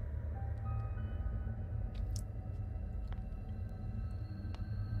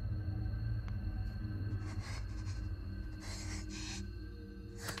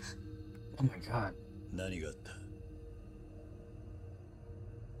 Oh my god. 何があった？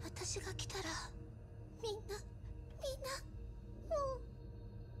私が来たらみんな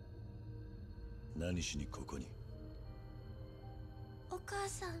何しにここに？お母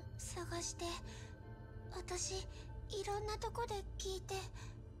さん探して私いろんなとこで聞いて。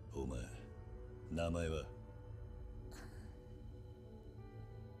お前、名前は？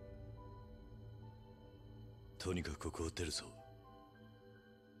とにかくここを出るぞ。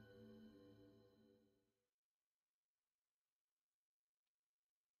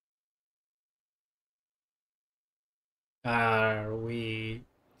Are we...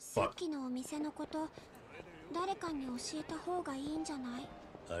 さっきのお店のこと、誰かに教えた方がいいんじゃない？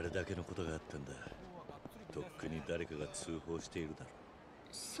あれだけのことがあったんだ。とっくに誰かが通報しているだろう。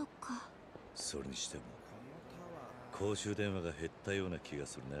そっか。それにしても公衆電話が減ったような気が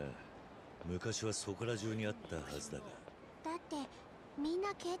するな。昔はそこら中にあったはずだが。だってみんな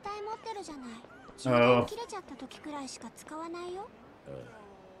携帯持ってるじゃない。充電切れちゃった時くらいしか使わないよ。ああ、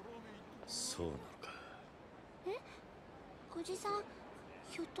そうなのか。え、おじさん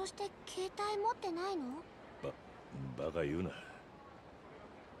ひょっとして携帯持ってないの？バカ言うな。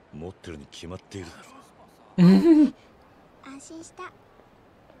持ってるに決まっているだろう。安心した。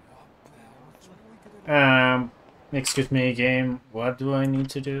Excuse me, game. What do I need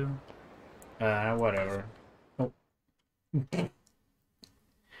to do? Whatever. Oh.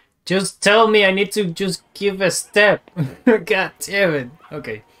 Just tell me I need to just give a step. God damn it.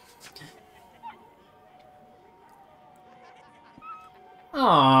 Okay.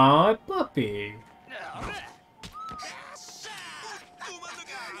 Aww, puppy.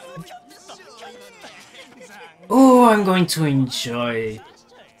 Oh, I'm going to enjoy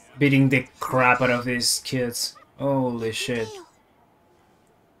beating the crap out of these kids. Holy shit.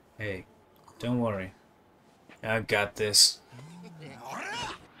 Hey, don't worry. I got this.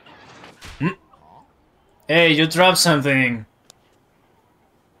 Hey, you dropped something.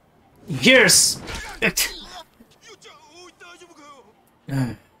 Yes!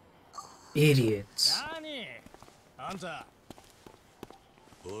 Idiots.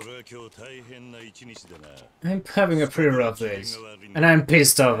 I'm having a pretty rough day, and I'm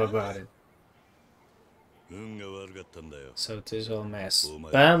pissed off about it. So it is all mess.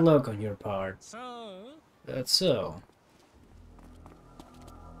 Bad luck on your part. That's so.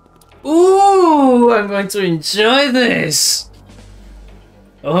 Ooh, I'm going to enjoy this!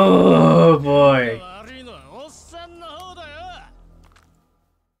 Oh boy.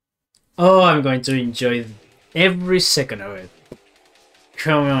 Oh, I'm going to enjoy every second of it.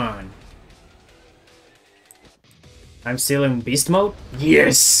 Come on. I'm still in beast mode?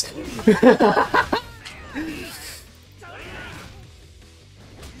 Yes!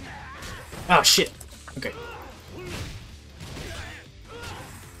 Oh shit. Okay.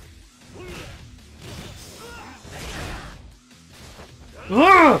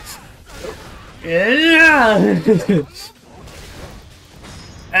 Whoa! Yeah!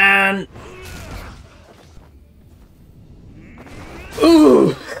 And...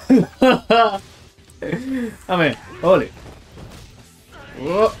 Ooh! I mean, holy.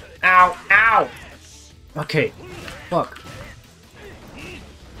 Whoa! Ow! Ow! Okay. Fuck.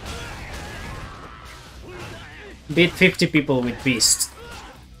 Beat 50 people with beasts.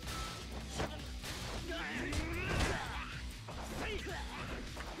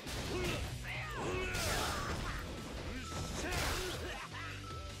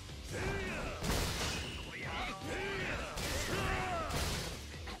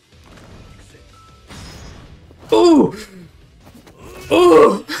 Ooh!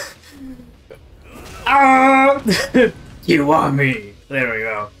 Ooh! Ah! Kiwami! There we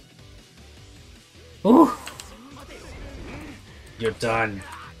go. Ooh! You're done.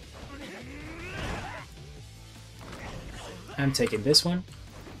 I'm taking this one.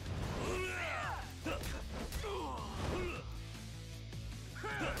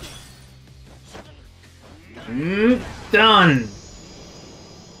 Done!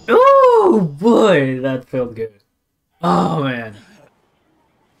 Oh boy, that felt good. Oh man.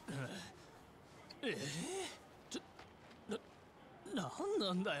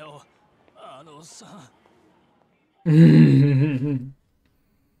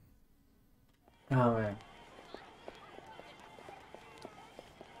 Oh man.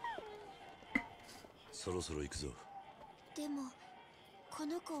 そろそろ行くぞ。でもこ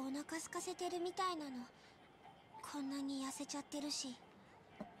の子お腹空かせてるみたいなの。こんなに痩せちゃってるし。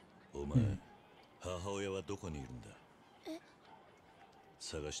お前、母親はどこにいるんだ？え？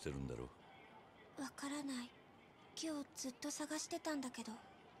探してるんだろ？わからない。今日ずっと探してたんだけど。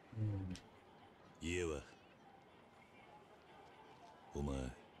家は？お前、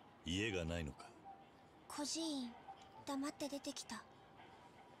家がないのか？孤児院、黙って出てきた。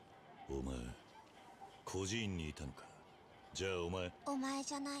お前、孤児院にいたのか？じゃあお前。お前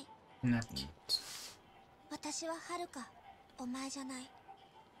じゃない。Not 私ははるか。お前じゃない。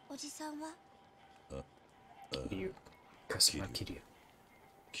おじさんは？Kiryu. Kazuma Kiryu.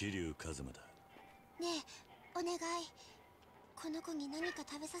 桐生一馬だ。ねえ、お願い。この子に何か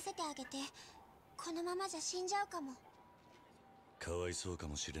食べさせてあげて。このままじゃ死んじゃうかも。かわいそうか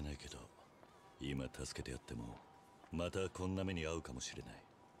もしれないけど、今助けてやってもまたこんな目に遭うかもしれない。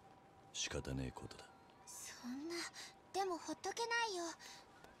仕方ねえことだ。そんな、でもほっとけないよ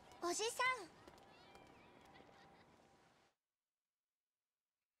おじさん。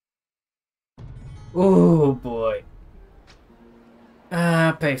Oh boy.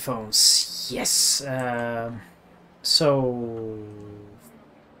 Payphones. Yes. So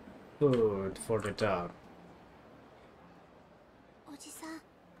food for the dog. おじさん、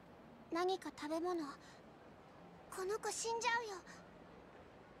何か食べ物。この子死んじゃ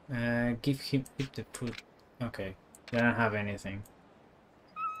うよ。Give the food. Okay. They don't have anything.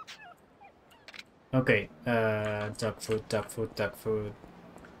 Okay. Dog food, dog food, dog food.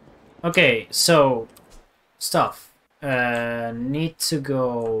 Okay, so stuff. Need to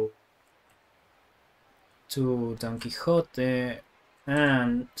go to Don Quixote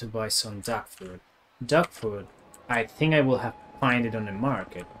and to buy some dog food. Dog food, I think I will have find it on the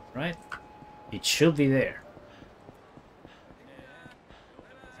market, right? It should be there.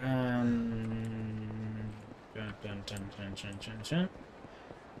 Dun, dun, dun, dun, dun, dun, dun.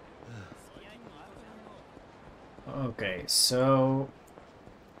 Okay, so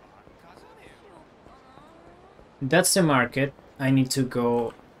that's the market. I need to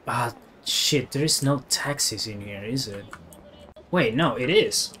go. Ah, shit, there is no taxis in here, is it? Wait, no, it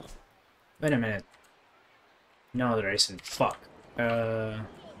is. Wait a minute. No, there isn't. Fuck. Okay,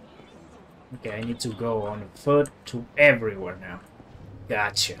 I need to go on foot to everywhere now.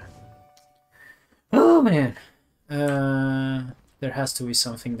 Gotcha. Oh, man. There has to be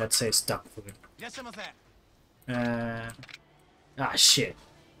something that says duck food. Ah, shit.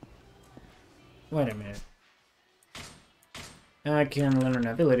 Wait a minute. I can learn an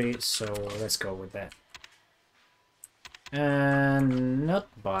ability, so let's go with that. And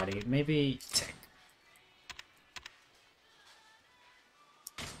not body, maybe tech.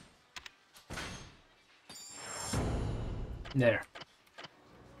 There.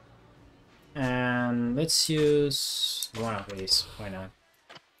 And let's use one of these, why not?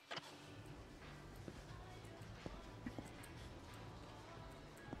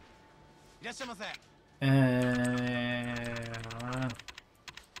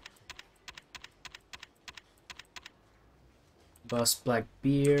 Bus black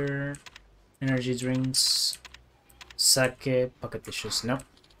beer, energy drinks, sake, pocket dishes. Nope.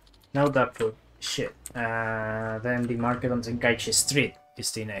 No dog food. Shit. Then the market on Tenkaichi Street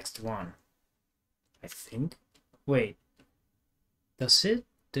is the next one. I think. Wait. Does it?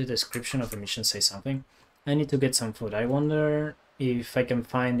 The description of the mission say something? I need to get some food. I wonder if I can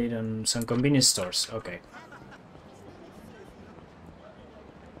find it on some convenience stores. Okay.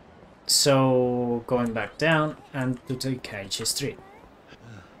 So, going back down and to Tenkaichi Street.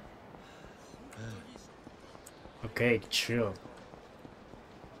 Okay, chill.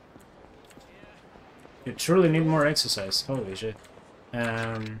 You truly need more exercise. Holy shit.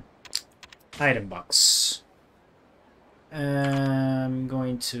 Item box. I'm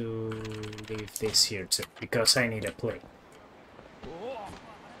going to leave this here too, because I need a plate.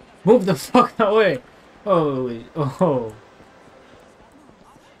 Move the fuck away! Holy... Oh.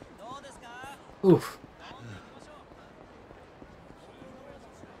 Oof.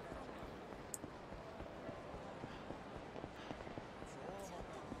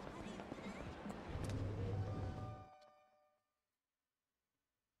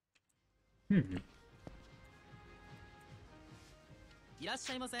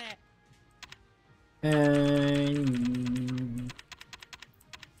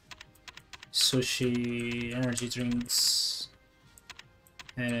 Sushi, energy drinks.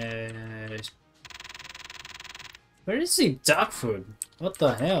 Where is the dog food? What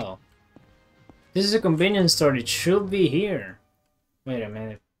the hell? This is a convenience store. It should be here. Wait a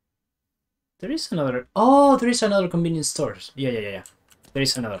minute. There is another. Oh, there is another convenience store. Yeah. There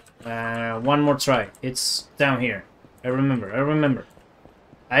is another. One more try. It's down here. I remember.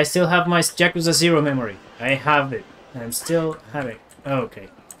 I still have my Yakuza 0 memory. I have it. I'm still having. Oh, okay.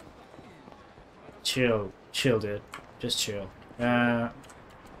 Chill, dude. Just chill.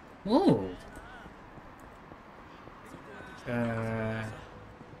 Ooh.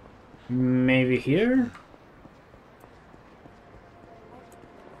 Maybe here?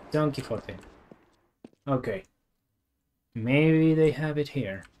 Don Quixote. Okay. Maybe they have it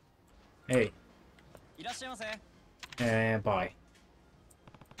here. Hey. Bye.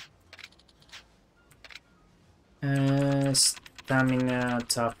 Stamina,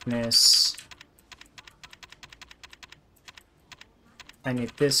 toughness. I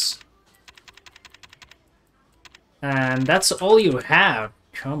need this. And that's all you have.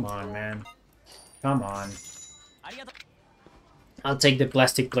 Come on, man. Come on. I'll take the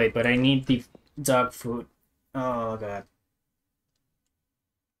plastic plate, but I need the dog food. Oh god.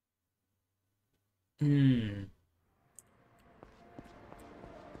 Hmm.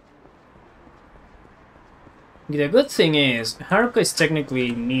 The good thing is, Haruka is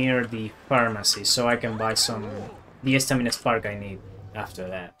technically near the pharmacy, so I can buy the stamina spark I need after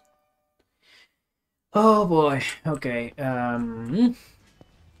that. Oh boy, okay,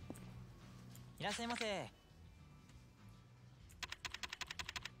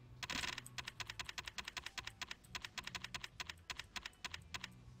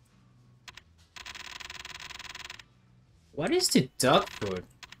 what is the dog food?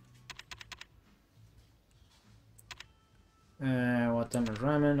 Watame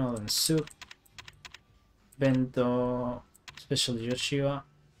ramen, oden soup, bento, special Yoshiwa.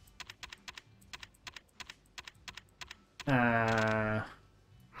 Ah,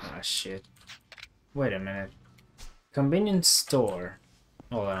 shit. Wait a minute. Convenience store.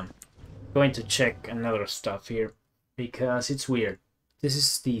 Hold on. Going to check another stuff here because it's weird. This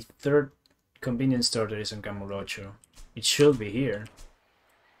is the third convenience store that is in Kamurocho. It should be here.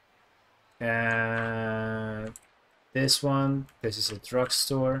 This one. This is a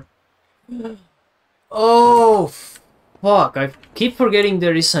drugstore. Oh, fuck. I keep forgetting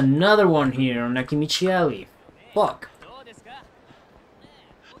there is another one here on Nakimichi Alley. Fuck.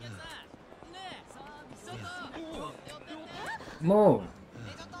 Move.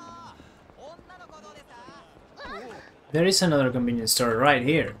 There is another convenience store right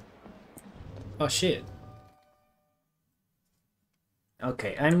here. Oh shit.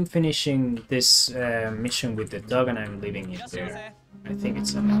 Okay, I'm finishing this mission with the dog and I'm leaving it there. I think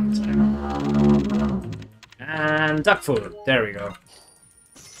it's enough time. And dog food. There we go.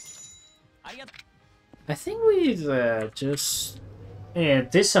 I think with just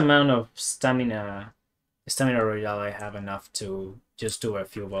this amount of stamina royale, I have enough to just do a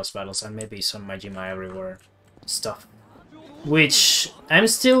few boss battles and maybe some Majima everywhere stuff. Which I'm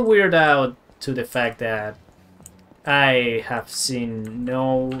still weirded out to the fact that I have seen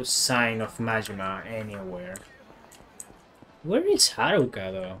no sign of Majima anywhere. Where is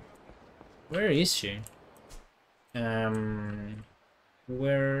Haruka though? Where is she? Where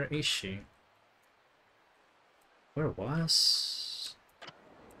is she? Where was?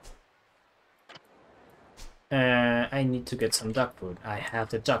 I need to get some dog food. I have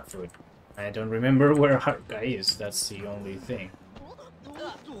the dog food. I don't remember where Haruka is. That's the only thing.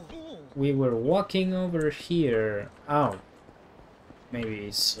 We were walking over here. Oh. Maybe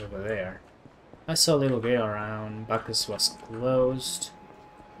it's over there. I saw a little girl around. Bacchus was closed.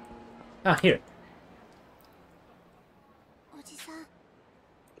 Ah, here.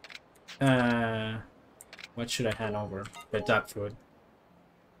 What should I hand over? The dog food.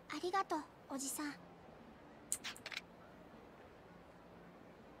 What is it?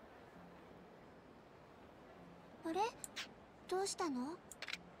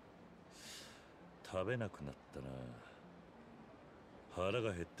 食べなくなったな。腹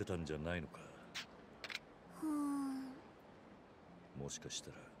が減ってたんじゃないのか。もしかし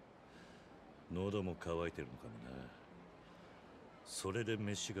たら喉も渇いてるのかもな。それで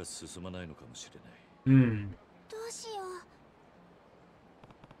飯が進まないのかもしれない。どうしよ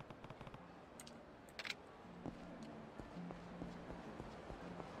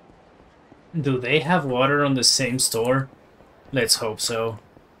う。Do they have water on the same store? Let's hope so.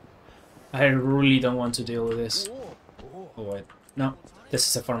 I really don't want to deal with this. Oh wait, no, this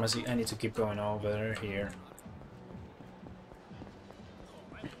is a pharmacy. I need to keep going over here.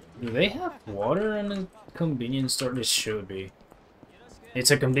 Do they have water in a convenience store? This should be.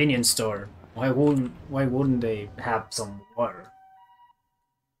 It's a convenience store. Why wouldn't they have some water?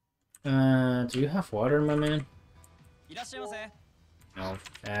 Do you have water, my man? No.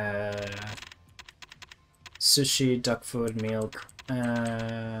 Sushi, duck food, milk.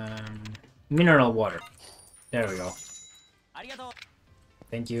 Mineral water. There we go.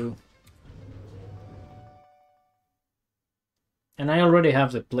 Thank you. And I already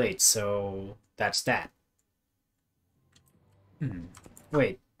have the plate, so that's that.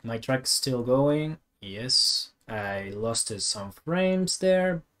 Wait, my track's still going. Yes, I lost some frames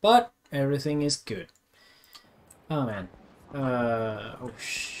there, but everything is good. Oh man. Oh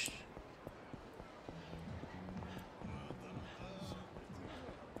shh.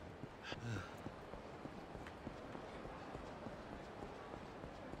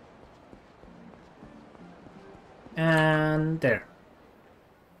 And there.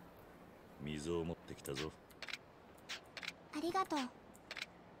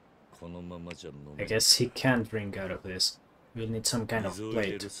 I guess he can't drink out of this. We'll need some kind of 水を入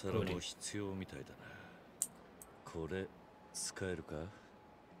れ plate. る皿も必要みたいだな。これ使えるか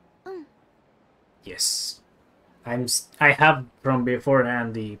？Yes. I have from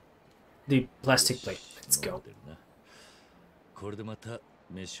beforehand the plastic plate. Let's 飲ん go. でるな。これでまた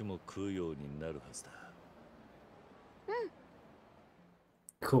飯も食うようになるはずだ。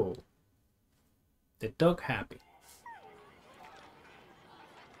Cool. The dog happy.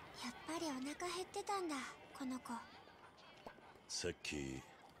 やっぱりお腹減ってたんだ、この子。さっき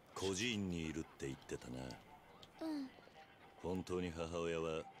孤児院にいるって言ってたな。本当に母親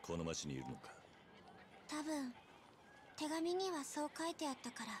はこの町にいるのか？多分手紙にはそう書いてあっ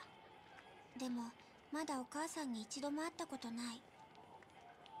たから。でもまだお母さんに一度も会ったことない。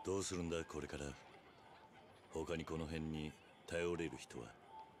どうするんだこれから？他にこの辺に頼れる人は？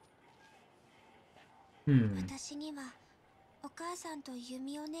私にはお母さんとユ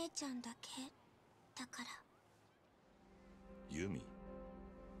ミお姉ちゃんだけだから。ユミ？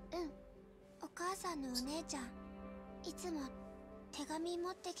お母さんのお姉ちゃん、いつも手紙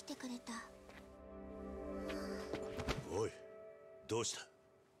持ってきてくれた。おい、どうした？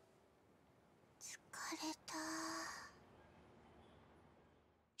疲れた。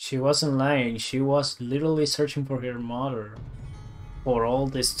 She wasn't lying. She was literally searching for her mother for all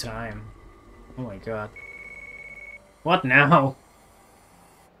this time. Oh my god. What now?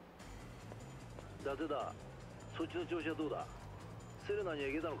 伊達だ。そっちの調子はどうだ？セレナには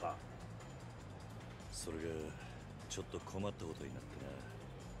行けたのか？それがちょっと困ったことになって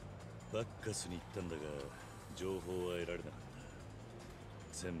な。バッカスに行ったんだが情報は得られなかっ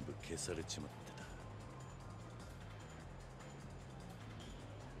た。全部消されちまって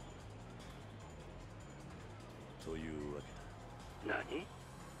た。というわけだ。何？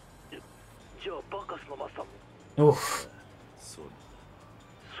じゃあバカスのマスターも？ Oof. そうなんだ。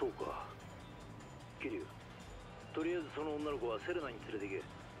そうか。キリュウ、とりあえずその女の子はセレナに連れて行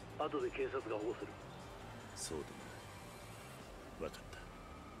け。後で警察が保護する。そうだな。わかった。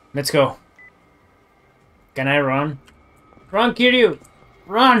 Let's go. Can I run? Run, Kiryu!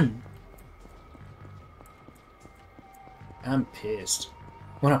 Run! I'm pissed.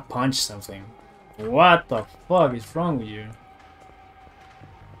 Wanna punch something. What the fuck is wrong with you?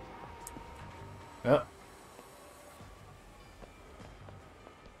 Oh.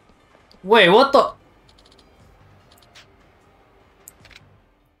 Wait, what the?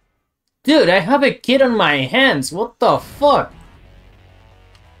 Dude, I have a kid on my hands. What the fuck?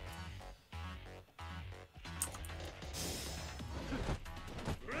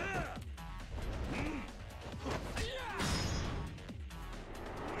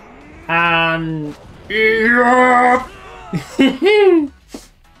 And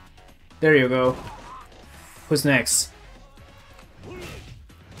there you go. Who's next?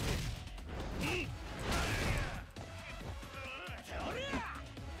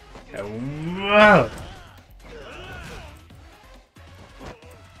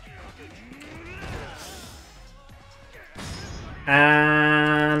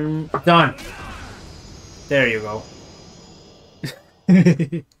 And done. There you go.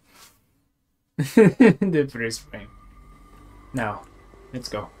 The freeze frame. Now, let's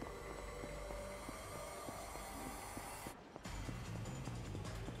go.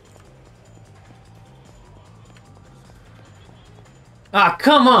 Ah,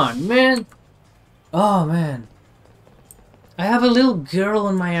 come on, man! Oh, man. I have a little girl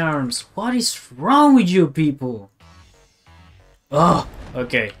in my arms. What is wrong with you people? Oh,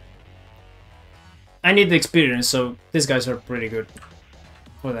 okay. I need the experience, so these guys are pretty good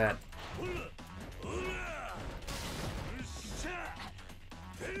for that.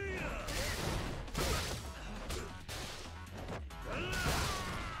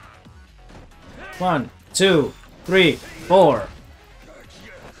 One, two, three, four.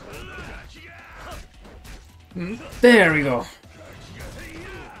 There we go.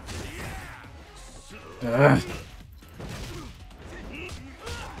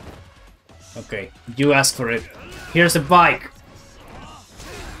 Okay, you asked for it. Here's the bike.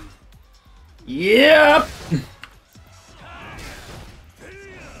 Yep.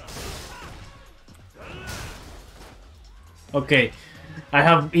 Okay, I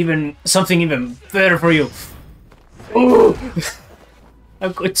have something even better for you. Ooh.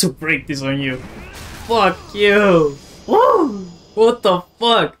 I'm going to break this on you. Fuck you. Woo! What the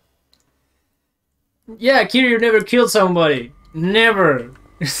fuck? Yeah, Kiryu never killed somebody. Never.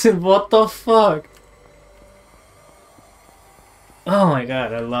 What the fuck? Oh my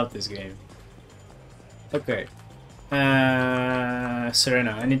god, I love this game. Okay.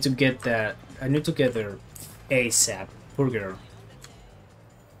 Serena, I need to get that. I need to get her ASAP. Poor girl.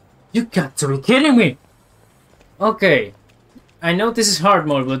 You got to be kidding me! Okay. I know this is hard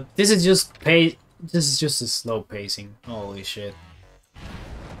mode, but this is just This is just a slow pacing. Holy shit.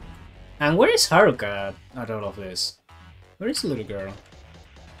 And where is Haruka at all of this? Where is the little girl?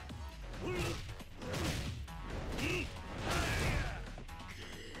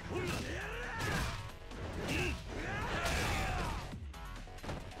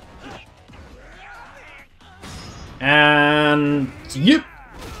 And yep.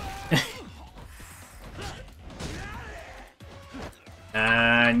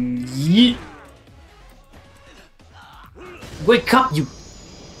 And yeet. Wake up, you.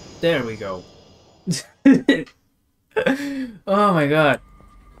 There we go. Oh my god.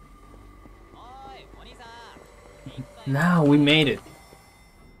 Now we made it.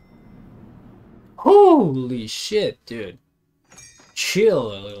 Holy shit, dude.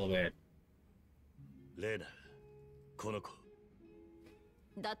 Chill a little bit. レーナ、この子。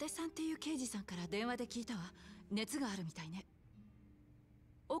伊達さんっていう刑事さんから電話で聞いたわ。熱があるみたいね。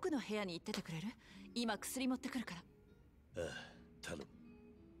奥の部屋に行っててくれる？今薬持ってくるから。ああ、頼む。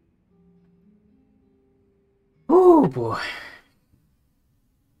Oh boy.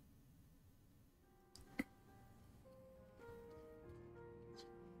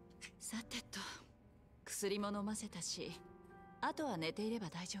 さてと、薬も飲ませたし、あとは寝ていれば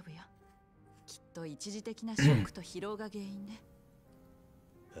大丈夫よ。きっと一時的なショックと疲労が原因ね。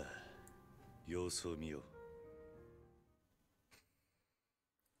ああ、様子を見よう。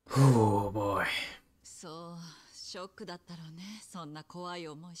Oh boy. そう、ショックだったろうね。そんな怖い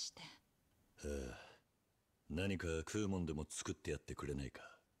思いして。ああ、何か食うもんでも作ってやってくれないか。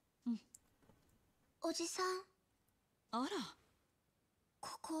うん。おじさん、あら、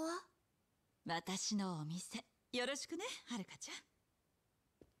ここは？私のお店。よろしくね、はるかちゃん。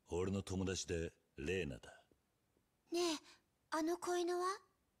俺の友達でレーナだ。ねえ、あの子犬は？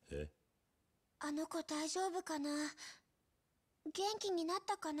え？あの子大丈夫かな？元気になっ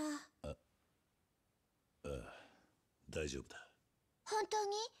たかな？ああ、大丈夫だ。本当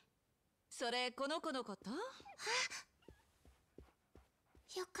に？それこの子のこと？よ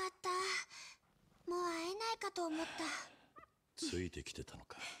かった。もう会えないかと思った。ついてきてたの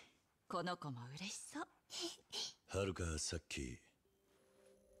か。この子も嬉しそう。はるかさっき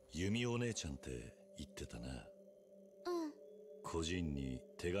弓お姉ちゃんって言ってたな。うん。個人に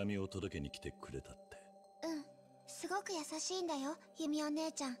手紙を届けに来てくれたって。うん。すごく優しいんだよ、弓お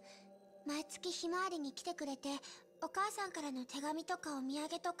姉ちゃん。毎月ひまわりに来てくれて、お母さんからの手紙とかお土産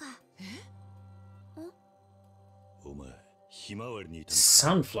とか。え？ん？お前、ひまわりにいた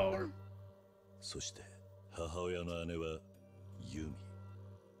のか。Sunflower. そして母親の姉はユミ。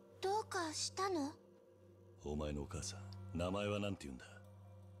どうかしたの？お前のお母さん、名前はなんて言うんだ？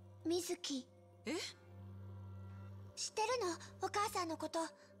みずき。え？知ってるの？お母さんのこと。ね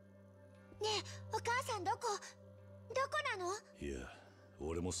え、お母さんどこなの？いや、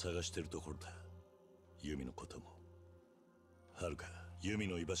俺も探してるところだ。ユミのことも。はるか、ユミ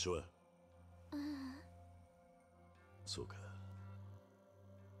の居場所は？うん。ねそうか。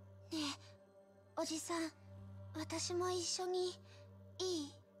え、おじさん、私も一緒にい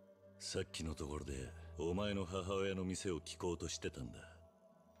い？さっきのところでお前の母親の店を聞こうとしてたんだ。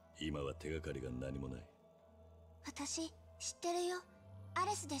今は手がかりが何もない。私知ってるよ。ア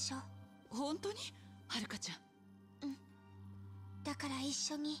レスでしょ。本当に？はるかちゃん。だから一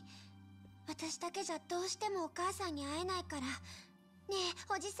緒に。私だけじゃどうしてもお母さんに会えないから。ねえ、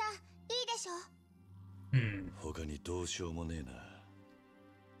おじさん、いいでしょ？他にどうしようもね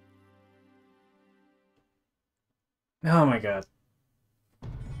えな。Oh my god.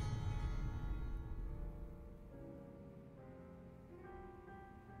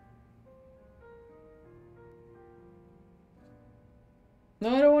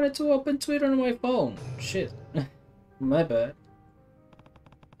 No, I don't want it to open Twitter on my phone. Shit. My bad.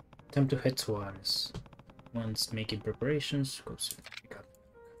 Time to head to Ares. Once making preparations, go see.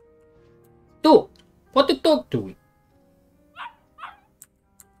 Dog! What the dog doing?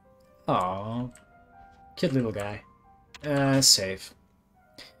 Aww. Cute little guy. Save.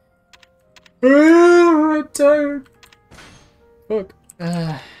 I'm tired. Fuck.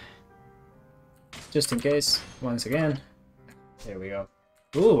 Just in case, once again. There we go.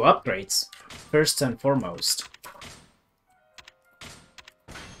 Ooh, upgrades. First and foremost.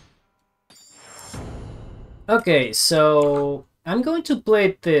 Okay, so I'm going to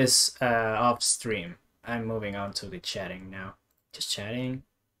play this off stream. I'm moving on to the chatting now. Just chatting.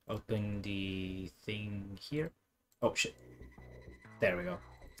 Open the thing here. Oh shit. There we go.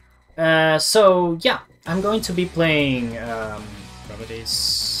 So yeah, I'm going to be playing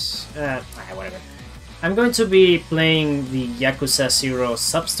properties. Whatever. I'm going to be playing the Yakuza 0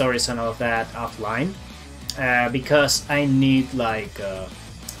 sub-stories and all of that offline. because I need like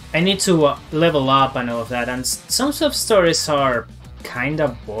I need to level up and all of that, and some sub stories are kind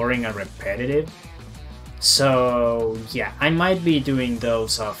of boring and repetitive. So yeah, I might be doing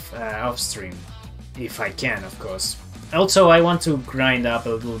those off stream if I can, of course. Also, I want to grind up a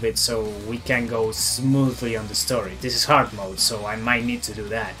little bit so we can go smoothly on the story. This is hard mode, so I might need to do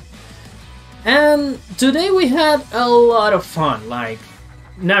that. And today we had a lot of fun. Like,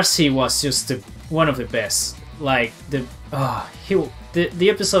 Narcy was just one of the best. Like the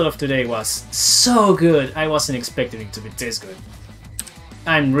episode of today was so good. I wasn't expecting it to be this good.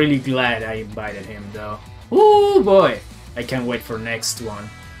 I'm really glad I invited him though. Oh boy, I can't wait for next one.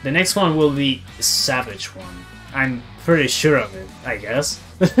 The next one will be a savage one. I'm pretty sure of it, I guess.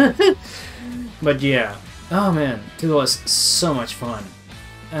 But yeah, oh man, it was so much fun.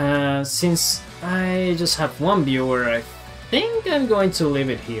 Since I just have one viewer, I think I'm going to leave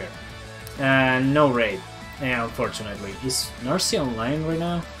it here. No raid, unfortunately. Is Narcy online right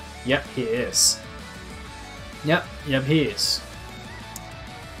now? Yep, he is. Yep, he is.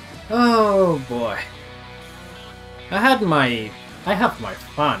 Oh boy. I have my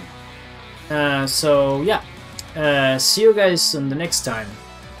fun. So yeah. See you guys on the next time.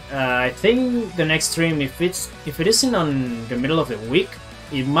 I think the next stream, if it isn't on the middle of the week,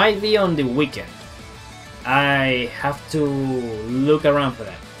 it might be on the weekend. I have to look around for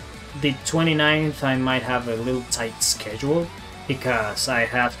that. The 29th I might have a little tight schedule because I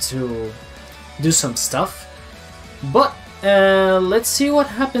have to do some stuff. But let's see what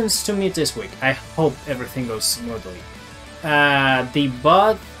happens to me this week. I hope everything goes smoothly. The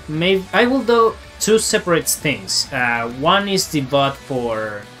bot I will do two separate things. One is the bot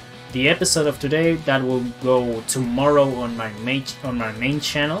for the episode of today that will go tomorrow on my main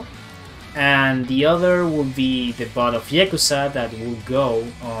channel, and the other will be the bot of Yakuza that will go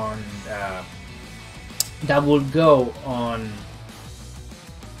on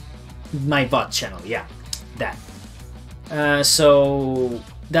my bot channel. Yeah, that. So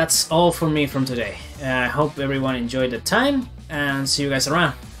that's all for me from today. I hope everyone enjoyed the time, and see you guys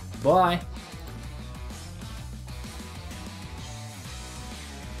around. Bye.